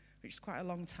 years, which is quite a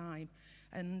long time,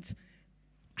 and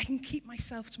I can keep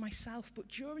myself to myself, but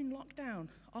during lockdown,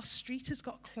 our street has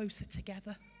got closer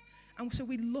together, and so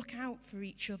we look out for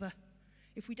each other.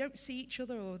 If we don't see each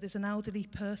other, or there's an elderly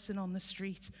person on the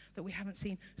street that we haven't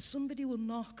seen, somebody will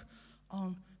knock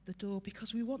on the door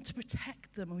because we want to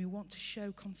protect them and we want to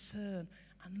show concern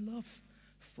and love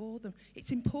for them.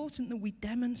 It's important that we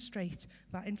demonstrate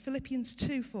that. In Philippians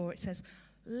 2:4 it says,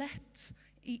 let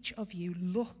each of you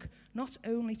look not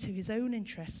only to his own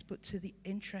interests but to the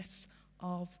interests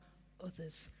of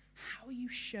others. How are you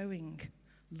showing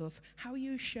love? How are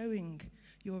you showing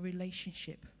your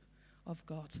relationship of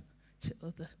God to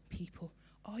other people?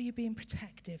 Are you being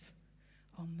protective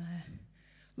on there?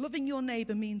 Loving your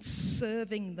neighbour means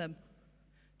serving them.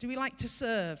 Do we like to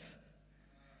serve?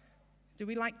 Do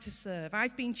we like to serve?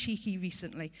 I've been cheeky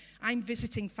recently. I'm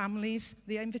visiting families.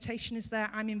 The invitation is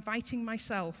there. I'm inviting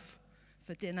myself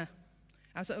for dinner.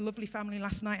 I was at a lovely family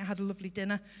last night. I had a lovely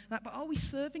dinner. But are we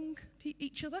serving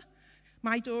each other?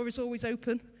 My door is always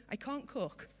open. I can't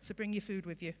cook, so bring your food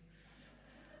with you.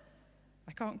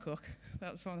 I can't cook.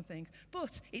 That's one of the things.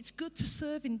 But it's good to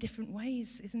serve in different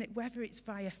ways, isn't it? Whether it's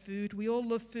via food. We all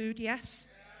love food, yes?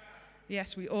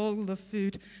 Yes, we all love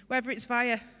food. Whether it's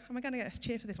via, am I going to get a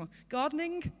cheer for this one?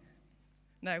 Gardening?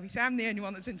 No, you see, I'm the only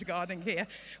one that's into gardening here.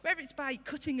 Whether it's by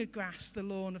cutting a grass, the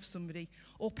lawn of somebody,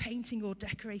 or painting or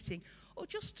decorating, or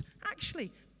just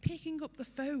actually picking up the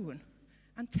phone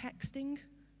and texting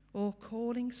or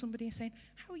calling somebody and saying,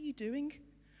 how are you doing?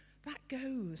 That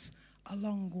goes a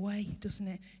long way, doesn't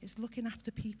it? It's looking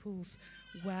after people's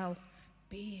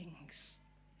well-beings.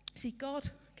 See,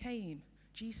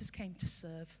 Jesus came to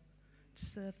serve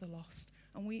the lost.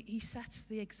 And he set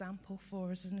the example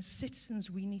for us. And as citizens,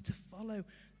 we need to follow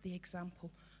the example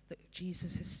that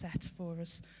Jesus has set for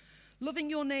us. Loving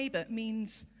your neighbour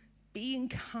means being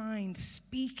kind,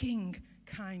 speaking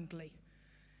kindly.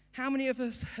 How many of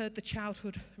us heard the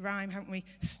childhood rhyme, haven't we?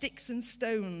 Sticks and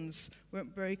stones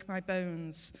won't break my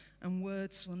bones, and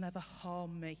words will never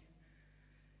harm me.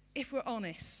 If we're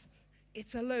honest,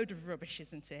 it's a load of rubbish,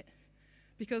 isn't it?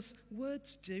 Because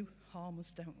words do harm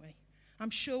us, don't we? I'm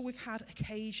sure we've had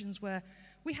occasions where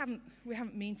we haven't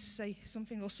meant to say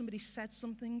something, or somebody said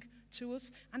something to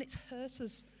us, and it's hurt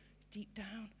us deep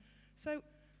down. So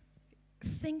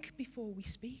think before we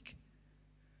speak.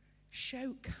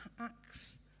 Show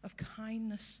acts of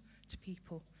kindness to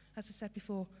people. As I said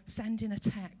before, sending a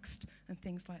text and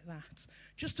things like that.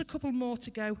 Just a couple more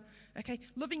to go. Okay,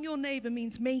 loving your neighbour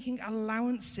means making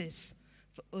allowances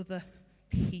for other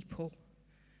people.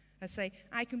 I say,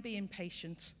 I can be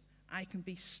impatient. I can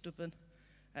be stubborn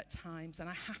at times. And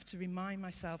I have to remind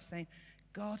myself saying,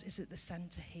 God is at the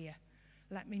centre here.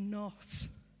 Let me not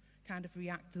kind of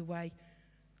react the way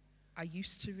I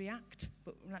used to react,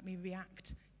 but let me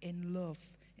react in love,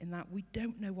 in that we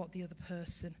don't know what the other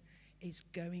person is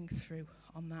going through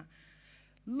on that.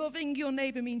 Loving your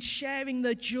neighbour means sharing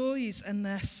their joys and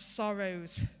their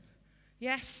sorrows.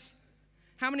 Yes?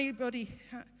 How many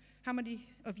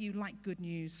of you like good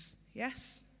news?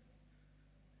 Yes?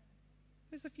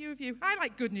 There's a few of you. I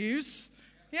like good news.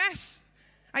 Yes?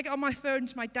 I get on my phone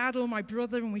to my dad or my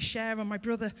brother and we share, and my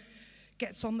brother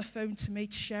gets on the phone to me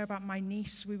to share about my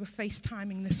niece. We were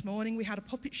FaceTiming this morning. We had a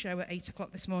puppet show at 8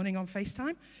 o'clock this morning on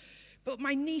FaceTime. But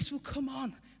my niece will come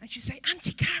on and she'll say,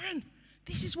 Auntie Karen,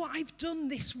 this is what I've done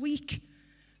this week.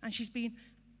 And she's been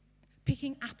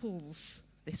picking apples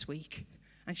this week.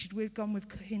 And she'd gone with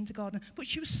kindergarten. But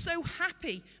she was so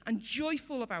happy and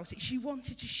joyful about it. She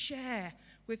wanted to share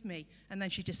with me. And then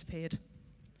she disappeared.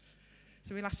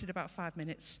 So we lasted about 5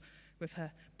 minutes with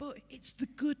her. But it's the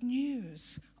good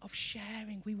news of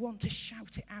sharing. We want to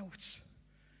shout it out.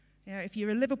 You know, if you're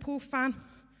a Liverpool fan,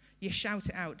 you shout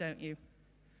it out, don't you?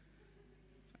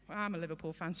 Well, I'm a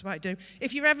Liverpool fan, so I do.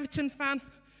 If you're Everton fan,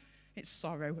 it's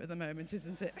sorrow at the moment,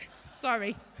 isn't it?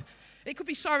 Sorry. It could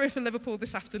be sorrow for Liverpool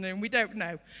this afternoon. We don't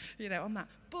know, on that.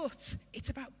 But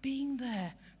it's about being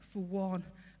there for one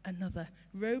another.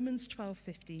 Romans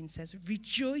 12:15 says,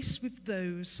 rejoice with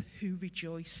those who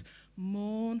rejoice.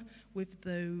 Mourn with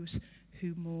those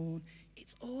who mourn.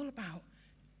 It's all about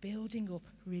building up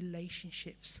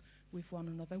relationships with one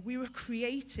another. We were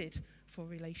created for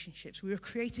relationships. We were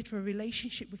created for a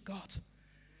relationship with God.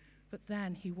 But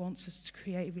then he wants us to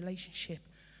create a relationship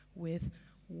with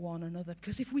one another.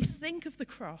 Because if we think of the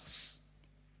cross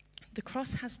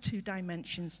has 2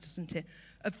 dimensions, doesn't it?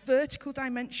 A vertical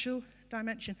dimension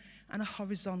and a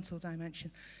horizontal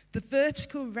dimension. The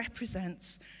vertical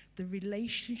represents the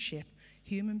relationship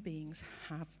human beings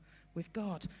have with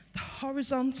God. The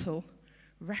horizontal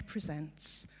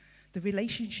represents the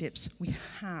relationships we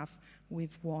have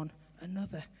with one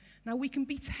another. Now, we can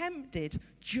be tempted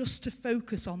just to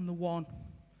focus on the one.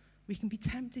 We can be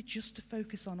tempted just to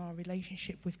focus on our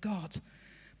relationship with God.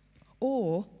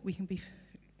 Or we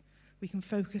can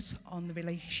focus on the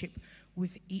relationship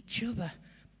with each other.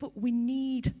 But we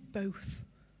need both.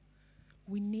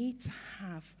 We need to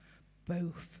have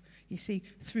both. You see,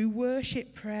 through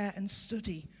worship, prayer, and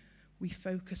study, we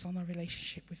focus on our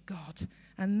relationship with God.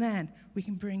 And then we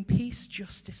can bring peace,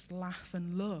 justice, laugh,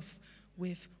 and love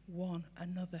with one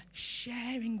another,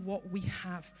 sharing what we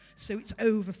have so it's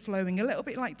overflowing. A little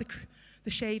bit like the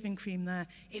shaving cream there.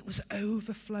 It was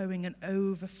overflowing and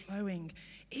overflowing.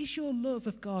 Is your love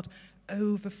of God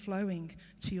overflowing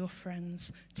to your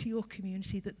friends, to your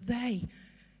community, that they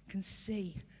can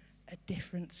see a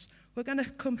difference? We're going to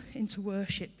come into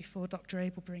worship before Dr.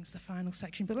 Abel brings the final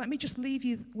section, but let me just leave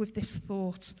you with this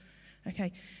thought.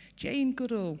 Okay, Jane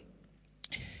Goodall,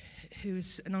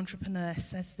 who's an entrepreneur,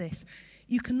 says this: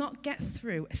 you cannot get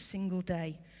through a single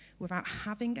day without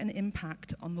having an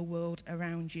impact on the world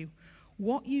around you.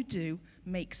 What you do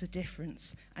makes a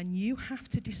difference, and you have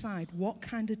to decide what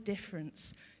kind of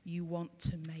difference you want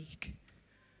to make.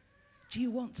 Do you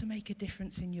want to make a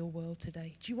difference in your world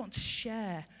today? Do you want to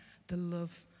share the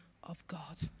love of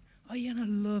God? Are you going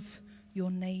to love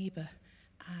your neighbour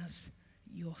as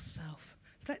yourself?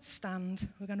 So let's stand.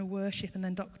 We're going to worship, and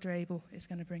then Dr. Abel is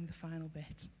going to bring the final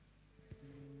bit.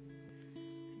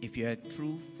 If you're a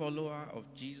true follower of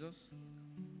Jesus,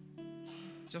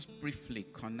 just briefly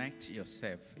connect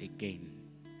yourself again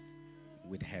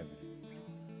with heaven,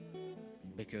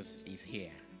 because it's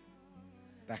here.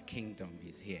 That kingdom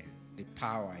is here. The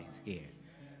power is here.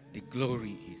 The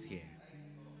glory is here.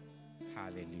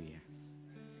 Hallelujah.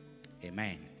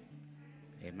 Amen.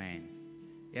 Amen.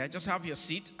 Yeah, just have your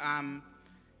seat. I'm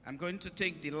going to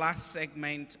take the last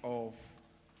segment of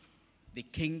the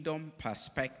kingdom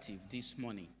perspective this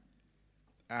morning.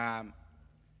 And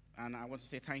I want to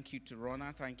say thank you to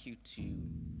Rona, thank you to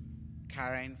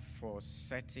Karen for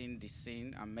setting the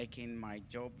scene and making my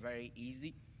job very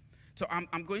easy. So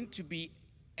I'm going to be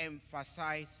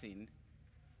emphasizing,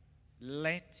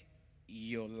 let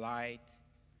your light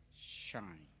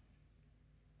shine.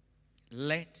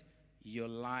 Let your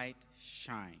light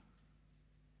shine.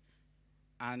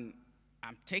 And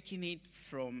I'm taking it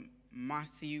from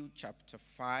Matthew chapter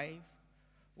 5.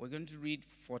 We're going to read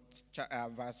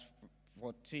verse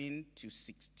 14 to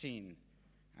 16.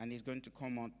 And it's going to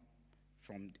come on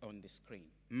the screen.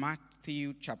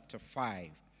 Matthew chapter 5.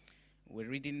 We're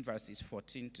reading verses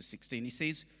 14 to 16. It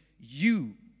says,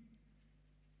 you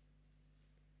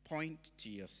point to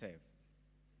yourself.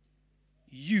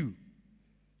 You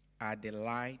are the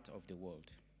light of the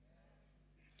world.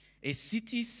 A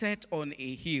city set on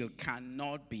a hill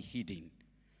cannot be hidden.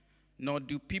 Nor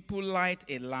do people light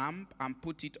a lamp and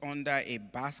put it under a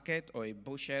basket or a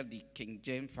bushel, the King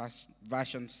James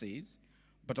Version says,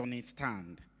 but on a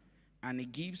stand. And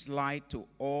it gives light to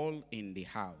all in the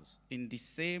house. In the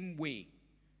same way,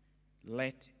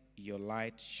 let your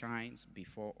light shine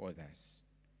before others,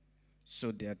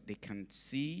 so that they can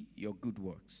see your good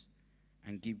works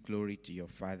and give glory to your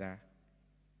Father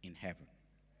in heaven.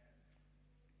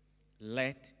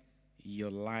 Let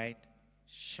your light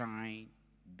shine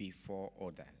before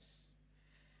others.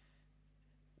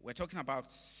 We're talking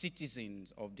about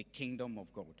citizens of the kingdom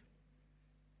of God.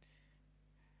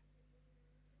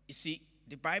 You see,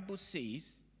 The Bible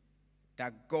says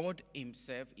that God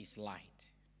himself is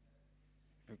light.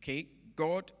 Okay?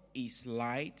 God is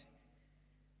light.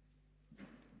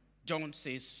 John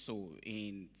says so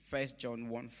in 1 John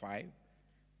 1:5.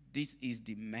 This is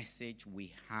the message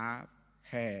we have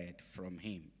heard from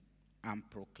him and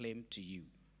proclaimed to you.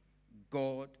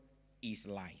 God is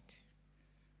light,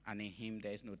 and in him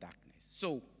there is no darkness.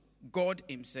 So, God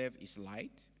himself is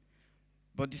light.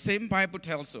 But the same Bible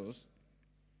tells us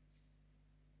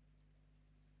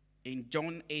in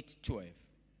John 8:12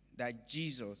 that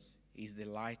Jesus is the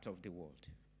light of the world.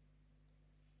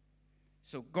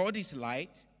 So God is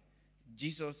light,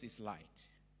 Jesus is light.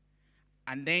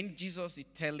 And then Jesus is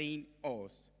telling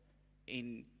us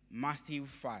in Matthew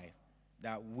 5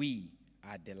 that we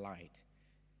are the light.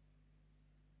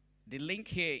 The link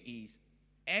here is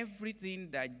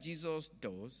everything that Jesus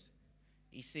does,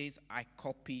 he says, I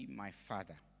copy my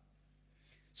Father.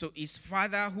 So his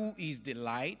Father, who is the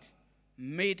light,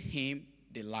 made him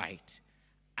the light.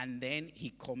 And then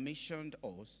he commissioned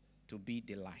us to be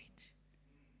the light.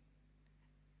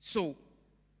 So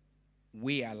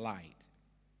we are light.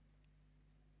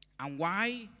 And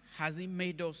why has he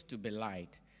made us to be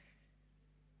light?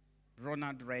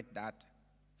 Ronald read that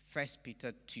 1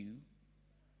 Peter 2.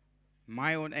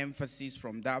 My own emphasis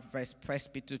from that verse, 1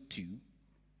 Peter 2,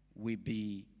 will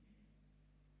be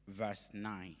verse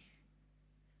 9.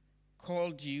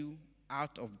 Called you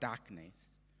out of darkness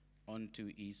unto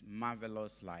his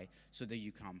marvelous light, so that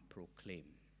you can proclaim.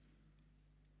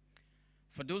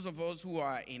 For those of us who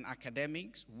are in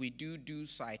academics, we do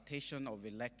citation of a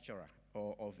lecturer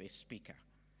or of a speaker.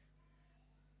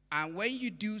 And when you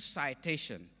do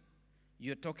citation,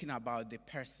 you're talking about the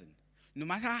person. No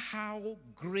matter how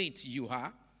great you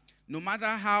are, no matter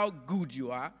how good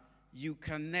you are, you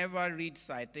can never read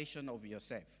citation of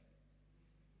yourself.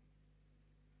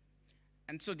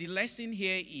 And so the lesson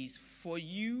here is for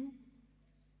you,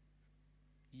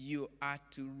 you are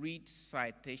to read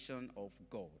citation of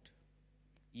God.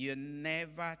 You're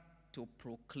never to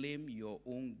proclaim your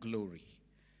own glory.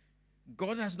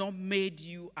 God has not made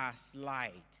you as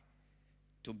light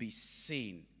to be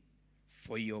seen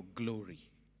for your glory.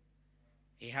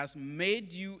 He has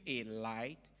made you a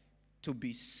light to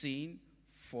be seen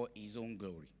for his own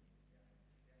glory.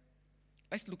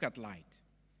 Let's look at light.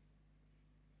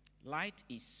 Light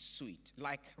is sweet.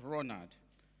 Like Ronald,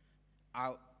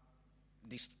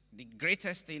 the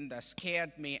greatest thing that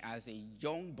scared me as a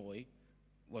young boy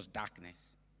was darkness.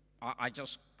 I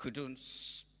just couldn't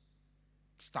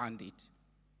stand it.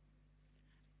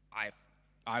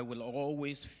 I will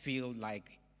always feel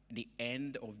like the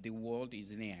end of the world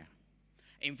is near.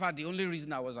 In fact, the only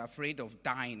reason I was afraid of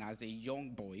dying as a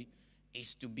young boy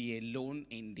is to be alone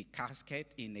in the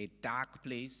casket in a dark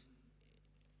place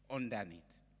underneath.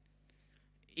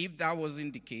 If that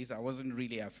wasn't the case, I wasn't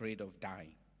really afraid of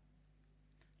dying.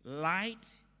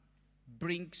 Light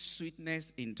brings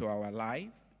sweetness into our life.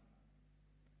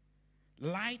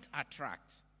 Light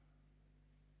attracts.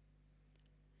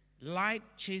 Light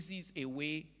chases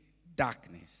away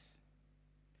darkness.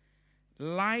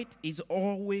 Light is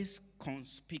always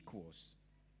conspicuous.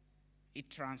 It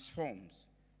transforms.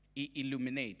 It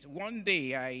illuminates. One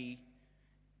day I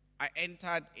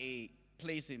entered a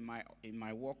place in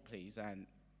my workplace, and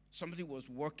somebody was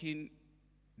working.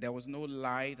 There was no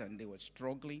light and they were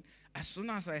struggling. As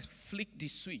soon as I flicked the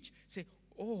switch, I said,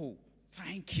 oh,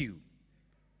 thank you.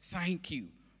 Thank you.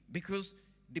 Because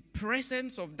the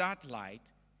presence of that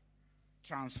light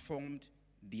transformed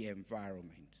the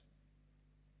environment.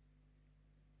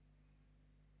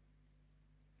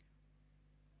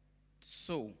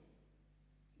 So,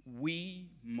 we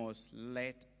must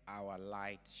let our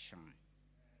light shine.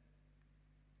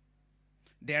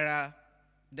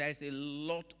 There's a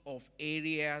lot of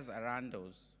areas around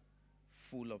us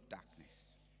full of darkness.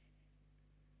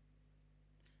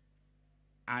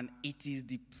 And it is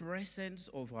the presence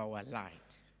of our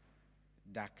light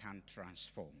that can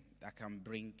transform, that can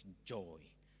bring joy,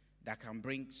 that can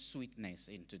bring sweetness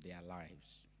into their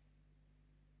lives.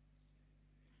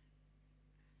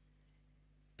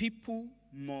 People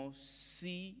must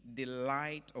see the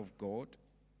light of God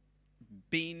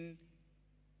being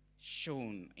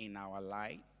shown in our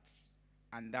lives,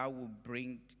 and that will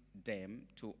bring them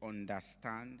to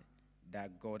understand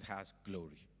that God has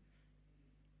glory.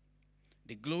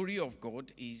 The glory of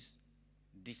God is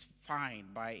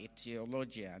defined by a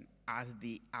theologian as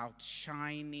the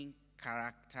outshining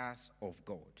characters of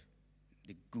God.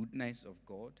 The goodness of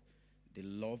God, the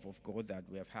love of God that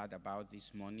we have heard about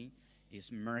this morning,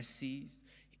 His mercies,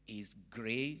 His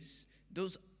grace,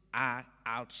 those are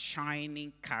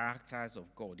outshining characters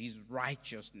of God. His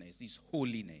righteousness, His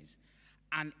holiness.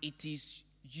 And it is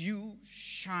you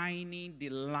shining the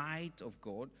light of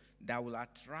God that will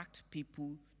attract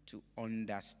people to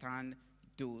understand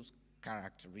those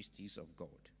characteristics of God.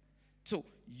 So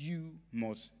you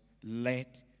must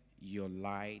let your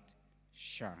light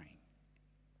shine.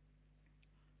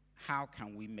 How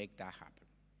can we make that happen?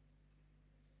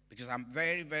 Because I'm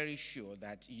very, very sure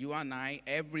that you and I,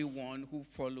 everyone who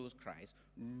follows Christ,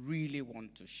 really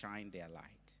want to shine their light.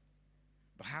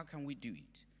 But how can we do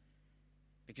it?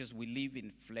 Because we live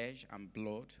in flesh and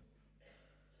blood.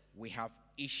 We have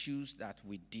issues that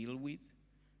we deal with.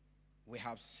 We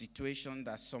have situations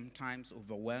that sometimes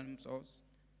overwhelms us.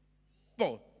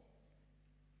 But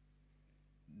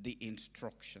the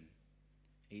instruction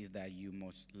is that you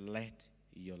must let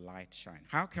your light shine.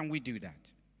 How can we do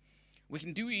that? We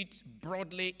can do it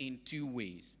broadly in two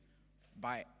ways.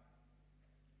 By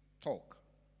talk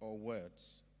or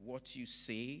words, what you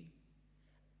say,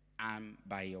 and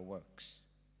by your works,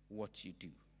 what you do.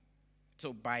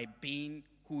 So by being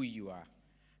who you are.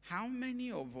 How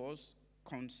many of us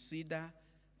consider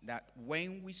that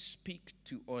when we speak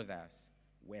to others,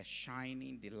 we're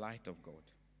shining the light of God?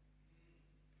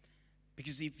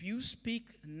 Because if you speak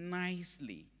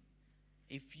nicely,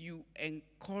 if you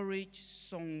encourage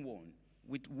someone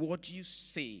with what you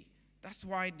say, that's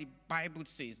why the Bible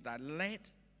says that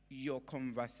let your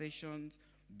conversations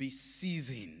be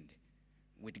seasoned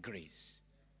with grace.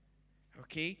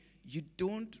 Okay? You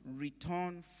don't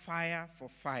return fire for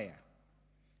fire.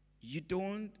 You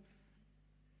don't.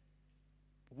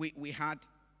 We had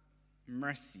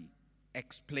Mercy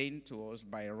explained to us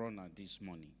by Rona this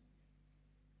morning.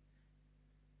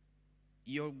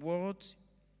 Your words,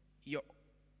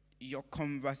 your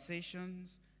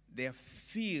conversations, they're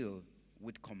filled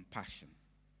with compassion.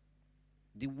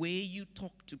 The way you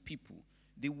talk to people,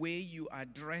 the way you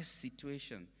address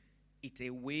situations, it's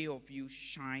a way of you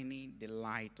shining the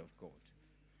light of God.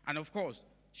 And of course,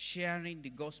 sharing the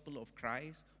gospel of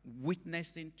Christ,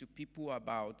 witnessing to people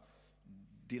about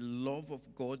the love of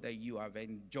God that you have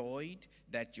enjoyed,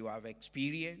 that you have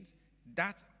experienced.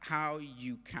 That's how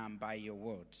you can, by your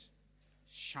words,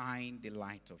 shine the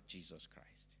light of Jesus Christ.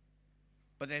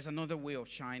 But there's another way of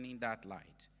shining that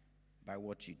light, by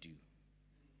what you do.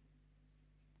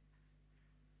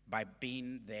 By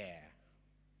being there.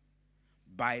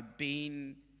 By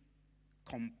being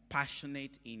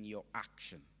compassionate in your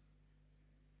action.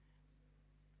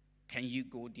 Can you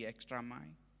go the extra mile?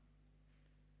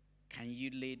 Can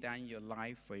you lay down your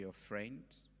life for your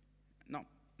friends? Not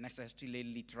necessarily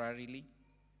literally,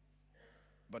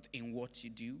 but in what you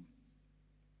do.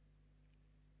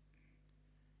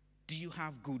 Do you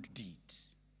have good deeds?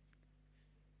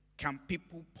 Can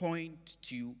people point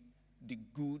to the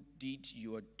good deeds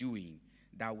you are doing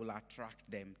that will attract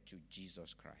them to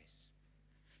Jesus Christ?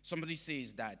 Somebody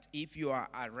says that if you are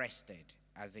arrested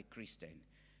as a Christian,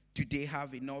 do they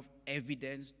have enough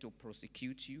evidence to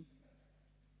prosecute you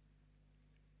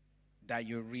that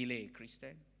you're really a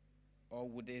Christian? Or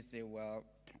would they say, well,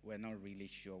 we're not really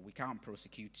sure. We can't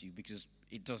prosecute you because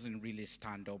it doesn't really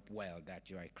stand up well that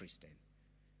you're a Christian.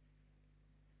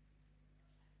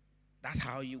 That's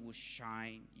how you will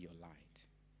shine your light.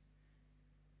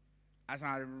 As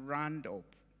I round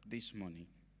up this morning,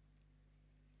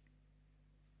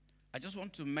 I just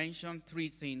want to mention 3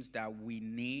 things that we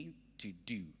need to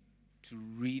do to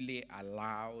really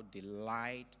allow the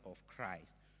light of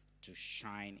Christ to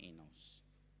shine in us.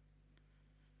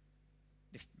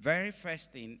 The very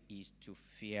first thing is to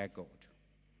fear God.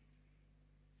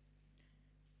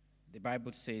 The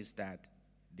Bible says that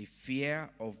the fear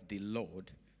of the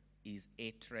Lord is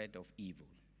hatred of evil.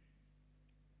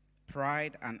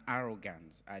 Pride and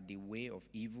arrogance are the way of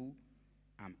evil,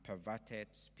 and perverted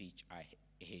speech I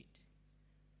hate.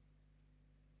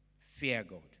 Fear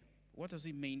God. What does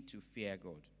it mean to fear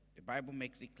God? The Bible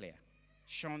makes it clear.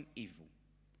 Shun evil.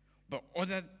 But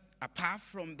apart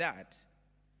from that,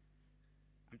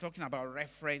 I'm talking about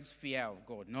reverence fear of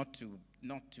God, not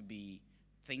to be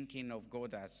thinking of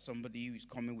God as somebody who is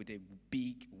coming with a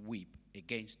big whip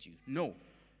against you. No,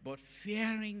 but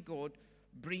fearing God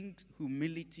brings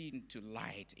humility into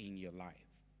light in your life.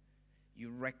 You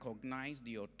recognize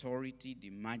the authority, the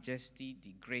majesty,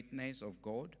 the greatness of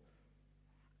God,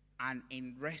 and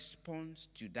in response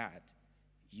to that,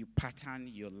 you pattern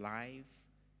your life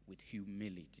with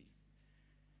humility.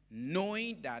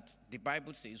 Knowing that the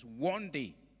Bible says one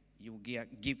day you will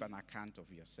give an account of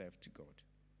yourself to God.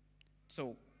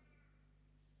 So,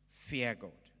 fear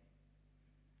God.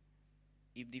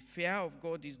 If the fear of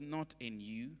God is not in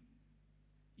you,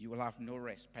 you will have no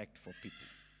respect for people.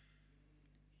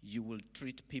 You will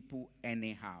treat people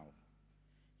anyhow.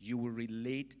 You will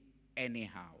relate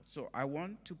anyhow. So I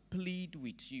want to plead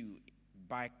with you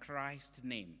by Christ's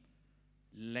name,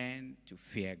 learn to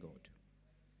fear God.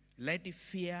 Let the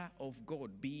fear of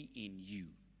God be in you.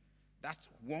 That's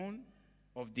one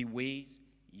of the ways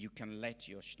you can let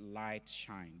your light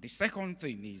shine. The second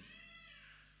thing is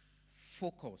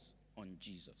focus on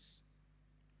Jesus.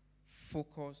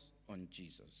 Focus on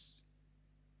Jesus.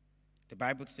 The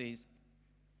Bible says,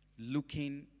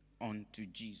 looking unto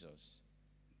Jesus,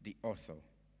 the author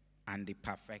and the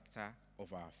perfecter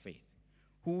of our faith,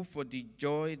 who for the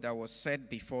joy that was set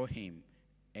before him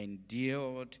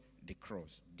endured the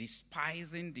cross,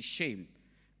 despising the shame,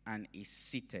 and is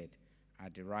seated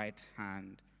at the right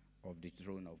hand of the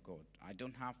throne of God. I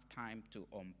don't have time to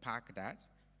unpack that,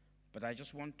 but I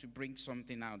just want to bring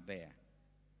something out there.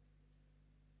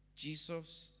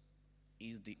 Jesus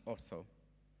is the author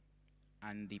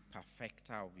and the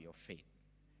perfecter of your faith.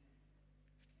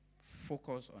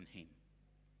 Focus on him.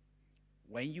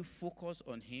 When you focus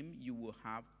on him, you will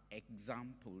have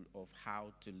example of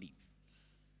how to live.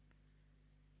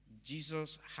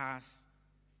 Jesus has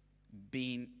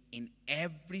been in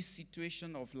every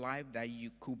situation of life that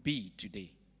you could be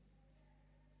today.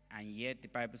 And yet the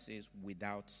Bible says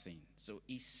without sin. So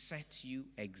he set you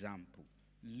example.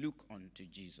 Look unto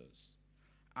Jesus.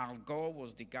 Al Gore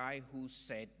was the guy who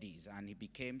said this, and he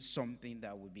became something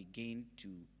that we begin to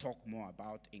talk more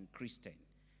about in Christian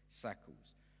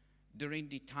circles. During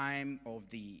the time of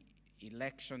the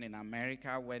election in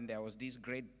America, when there was this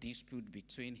great dispute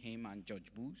between him and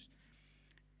George Bush,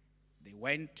 they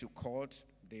went to court.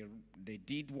 They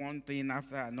did one thing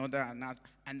after another,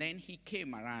 and then he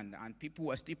came around, and people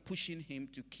were still pushing him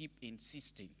to keep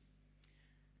insisting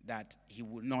that he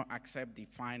would not accept the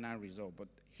final result. But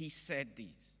he said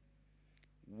this: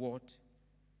 what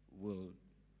will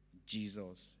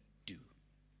Jesus do?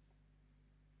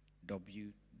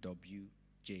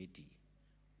 WWJD.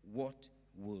 What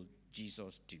will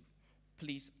Jesus do?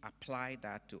 Please apply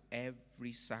that to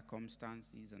every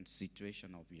circumstances and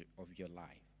situation of your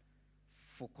life.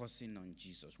 Focusing on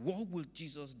Jesus. What will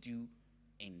Jesus do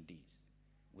in this?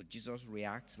 Would Jesus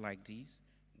react like this?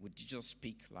 Would Jesus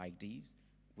speak like this?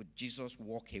 Would Jesus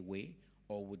walk away?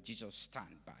 Or would Jesus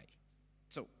stand by?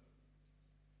 So,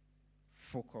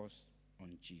 focus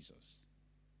on Jesus.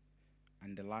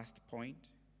 And the last point,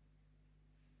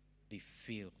 be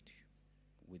filled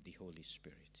with the Holy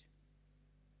Spirit.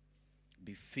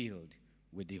 Be filled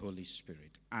with the Holy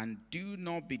Spirit. And do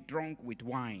not be drunk with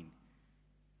wine,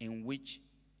 in which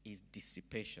is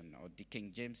dissipation, or the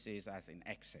King James says as in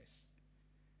excess.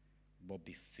 But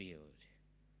be filled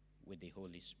with the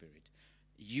Holy Spirit.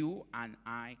 You and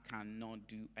I cannot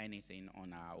do anything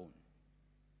on our own.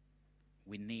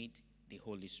 We need the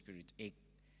Holy Spirit. A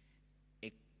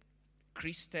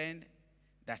Christian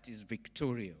that is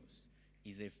victorious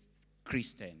is a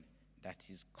Christian that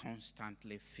is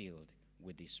constantly filled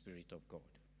with the Spirit of God.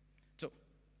 So,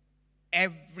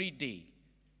 every day,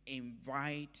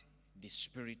 invite the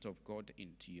Spirit of God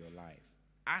into your life.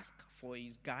 Ask for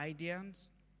his guidance,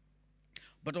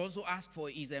 but also ask for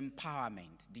his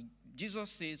empowerment. Jesus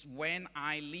says, when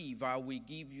I leave, I will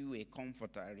give you a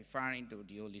comforter, referring to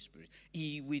the Holy Spirit.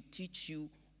 He will teach you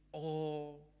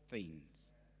all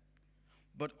things,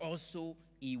 but also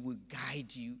he will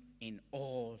guide you in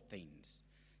all things.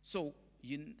 So,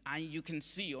 you can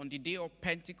see on the day of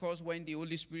Pentecost, when the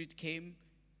Holy Spirit came,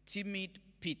 timid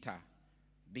Peter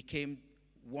became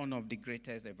one of the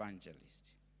greatest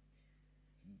evangelists.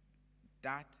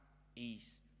 That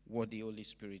is what the Holy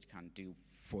Spirit can do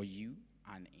for you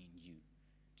and in you.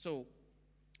 So,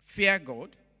 fear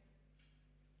God,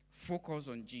 focus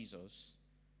on Jesus,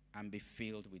 and be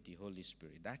filled with the Holy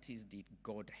Spirit. That is the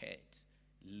Godhead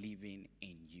living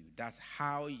in you. That's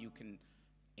how you can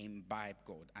imbibe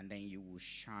God, and then you will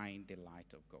shine the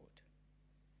light of God.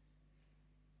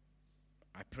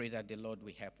 I pray that the Lord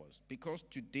will help us. Because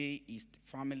today is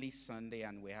Family Sunday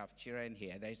and we have children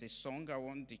here, there is a song I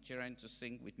want the children to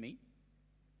sing with me.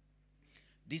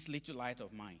 This little light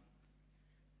of mine,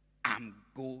 I'm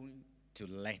going to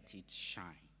let it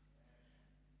shine.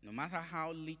 No matter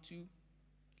how little,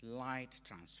 light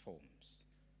transforms,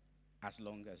 as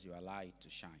long as you allow it to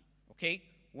shine. Okay?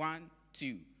 1,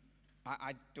 2.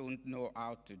 I don't know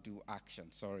how to do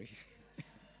action, sorry.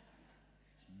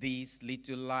 This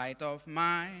little light of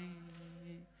mine,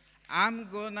 I'm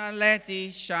gonna let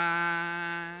it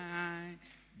shine.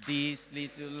 This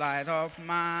little light of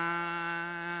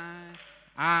mine,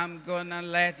 I'm gonna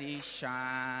let it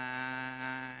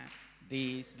shine.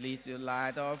 This little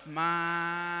light of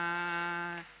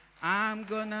mine, I'm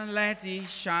gonna let it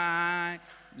shine.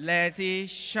 Let it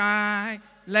shine,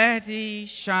 let it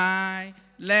shine.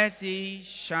 let it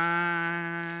shine.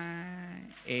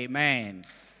 Amen.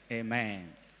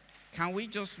 Amen. Can we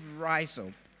just rise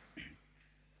up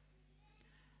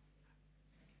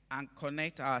and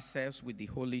connect ourselves with the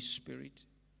Holy Spirit,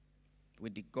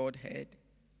 with the Godhead,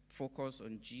 focus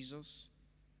on Jesus?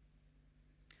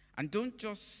 And don't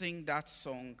just sing that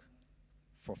song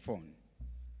for fun,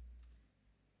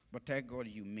 but tell God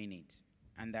you mean it,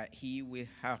 and that He will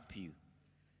help you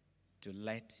to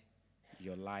let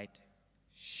your light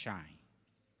shine.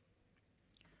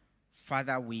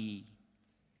 Father, we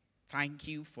thank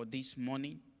you for this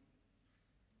morning,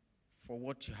 for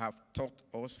what you have taught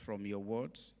us from your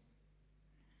words.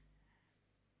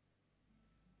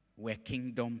 We're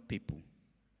kingdom people.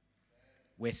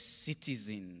 We're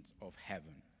citizens of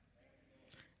heaven.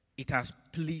 It has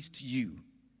pleased you,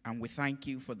 and we thank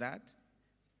you for that,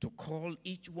 to call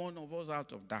each one of us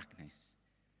out of darkness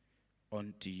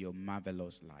unto your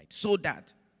marvelous light, so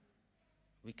that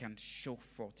we can show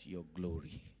forth your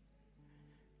glory.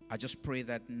 I just pray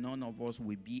that none of us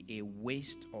will be a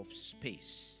waste of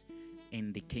space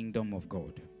in the kingdom of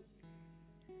God.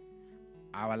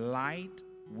 Our light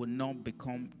will not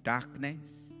become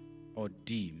darkness or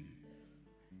dim,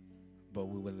 but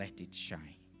we will let it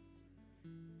shine.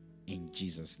 In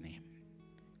Jesus' name,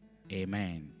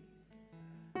 amen.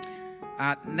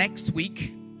 Next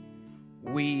week,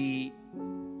 we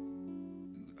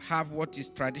have what is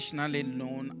traditionally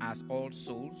known as All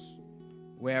Souls,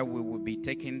 where we will be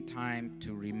taking time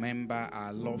to remember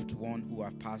our loved one who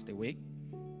have passed away.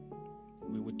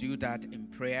 We will do that in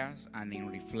prayers and in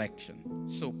reflection.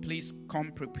 So please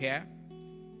come prepared.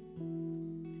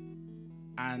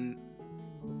 And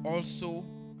also,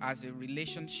 as a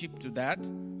relationship to that,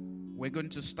 we're going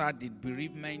to start the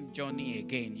bereavement journey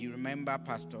again. You remember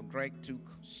Pastor Greg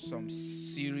took some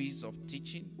series of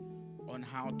teaching on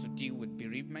how to deal with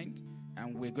bereavement,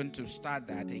 and we're going to start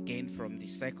that again from the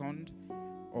 2nd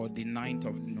or the 9th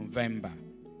of November.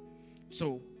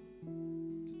 So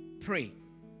pray,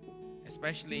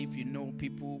 especially if you know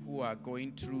people who are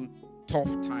going through tough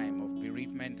time of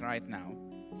bereavement right now.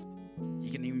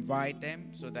 You can invite them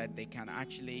so that they can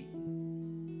actually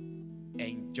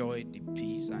enjoy the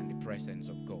peace and the presence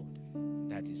of God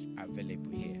that is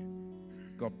available here.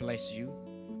 God bless you,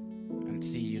 and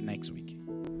see you next week.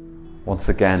 Once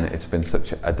again, it's been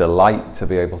such a delight to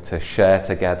be able to share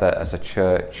together as a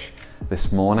church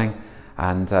this morning.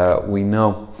 And we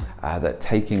know that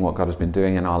taking what God has been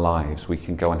doing in our lives, we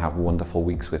can go and have wonderful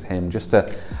weeks with Him. Just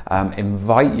to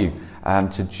invite you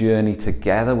to journey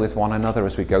together with one another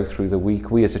as we go through the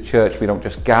week. We as a church, we don't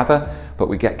just gather, but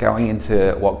we get going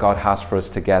into what God has for us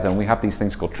together. And we have these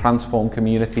things called Transform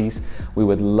communities. We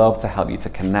would love to help you to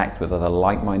connect with other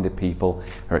like-minded people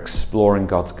who are exploring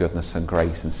God's goodness and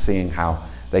grace and seeing how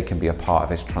they can be a part of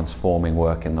His transforming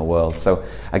work in the world. So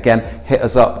again, hit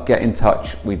us up, get in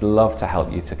touch. We'd love to help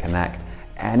you to connect.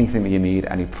 Anything that you need,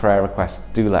 any prayer requests,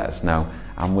 do let us know.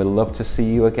 And we'll love to see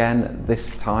you again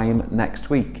this time next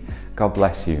week. God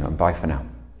bless you, and bye for now.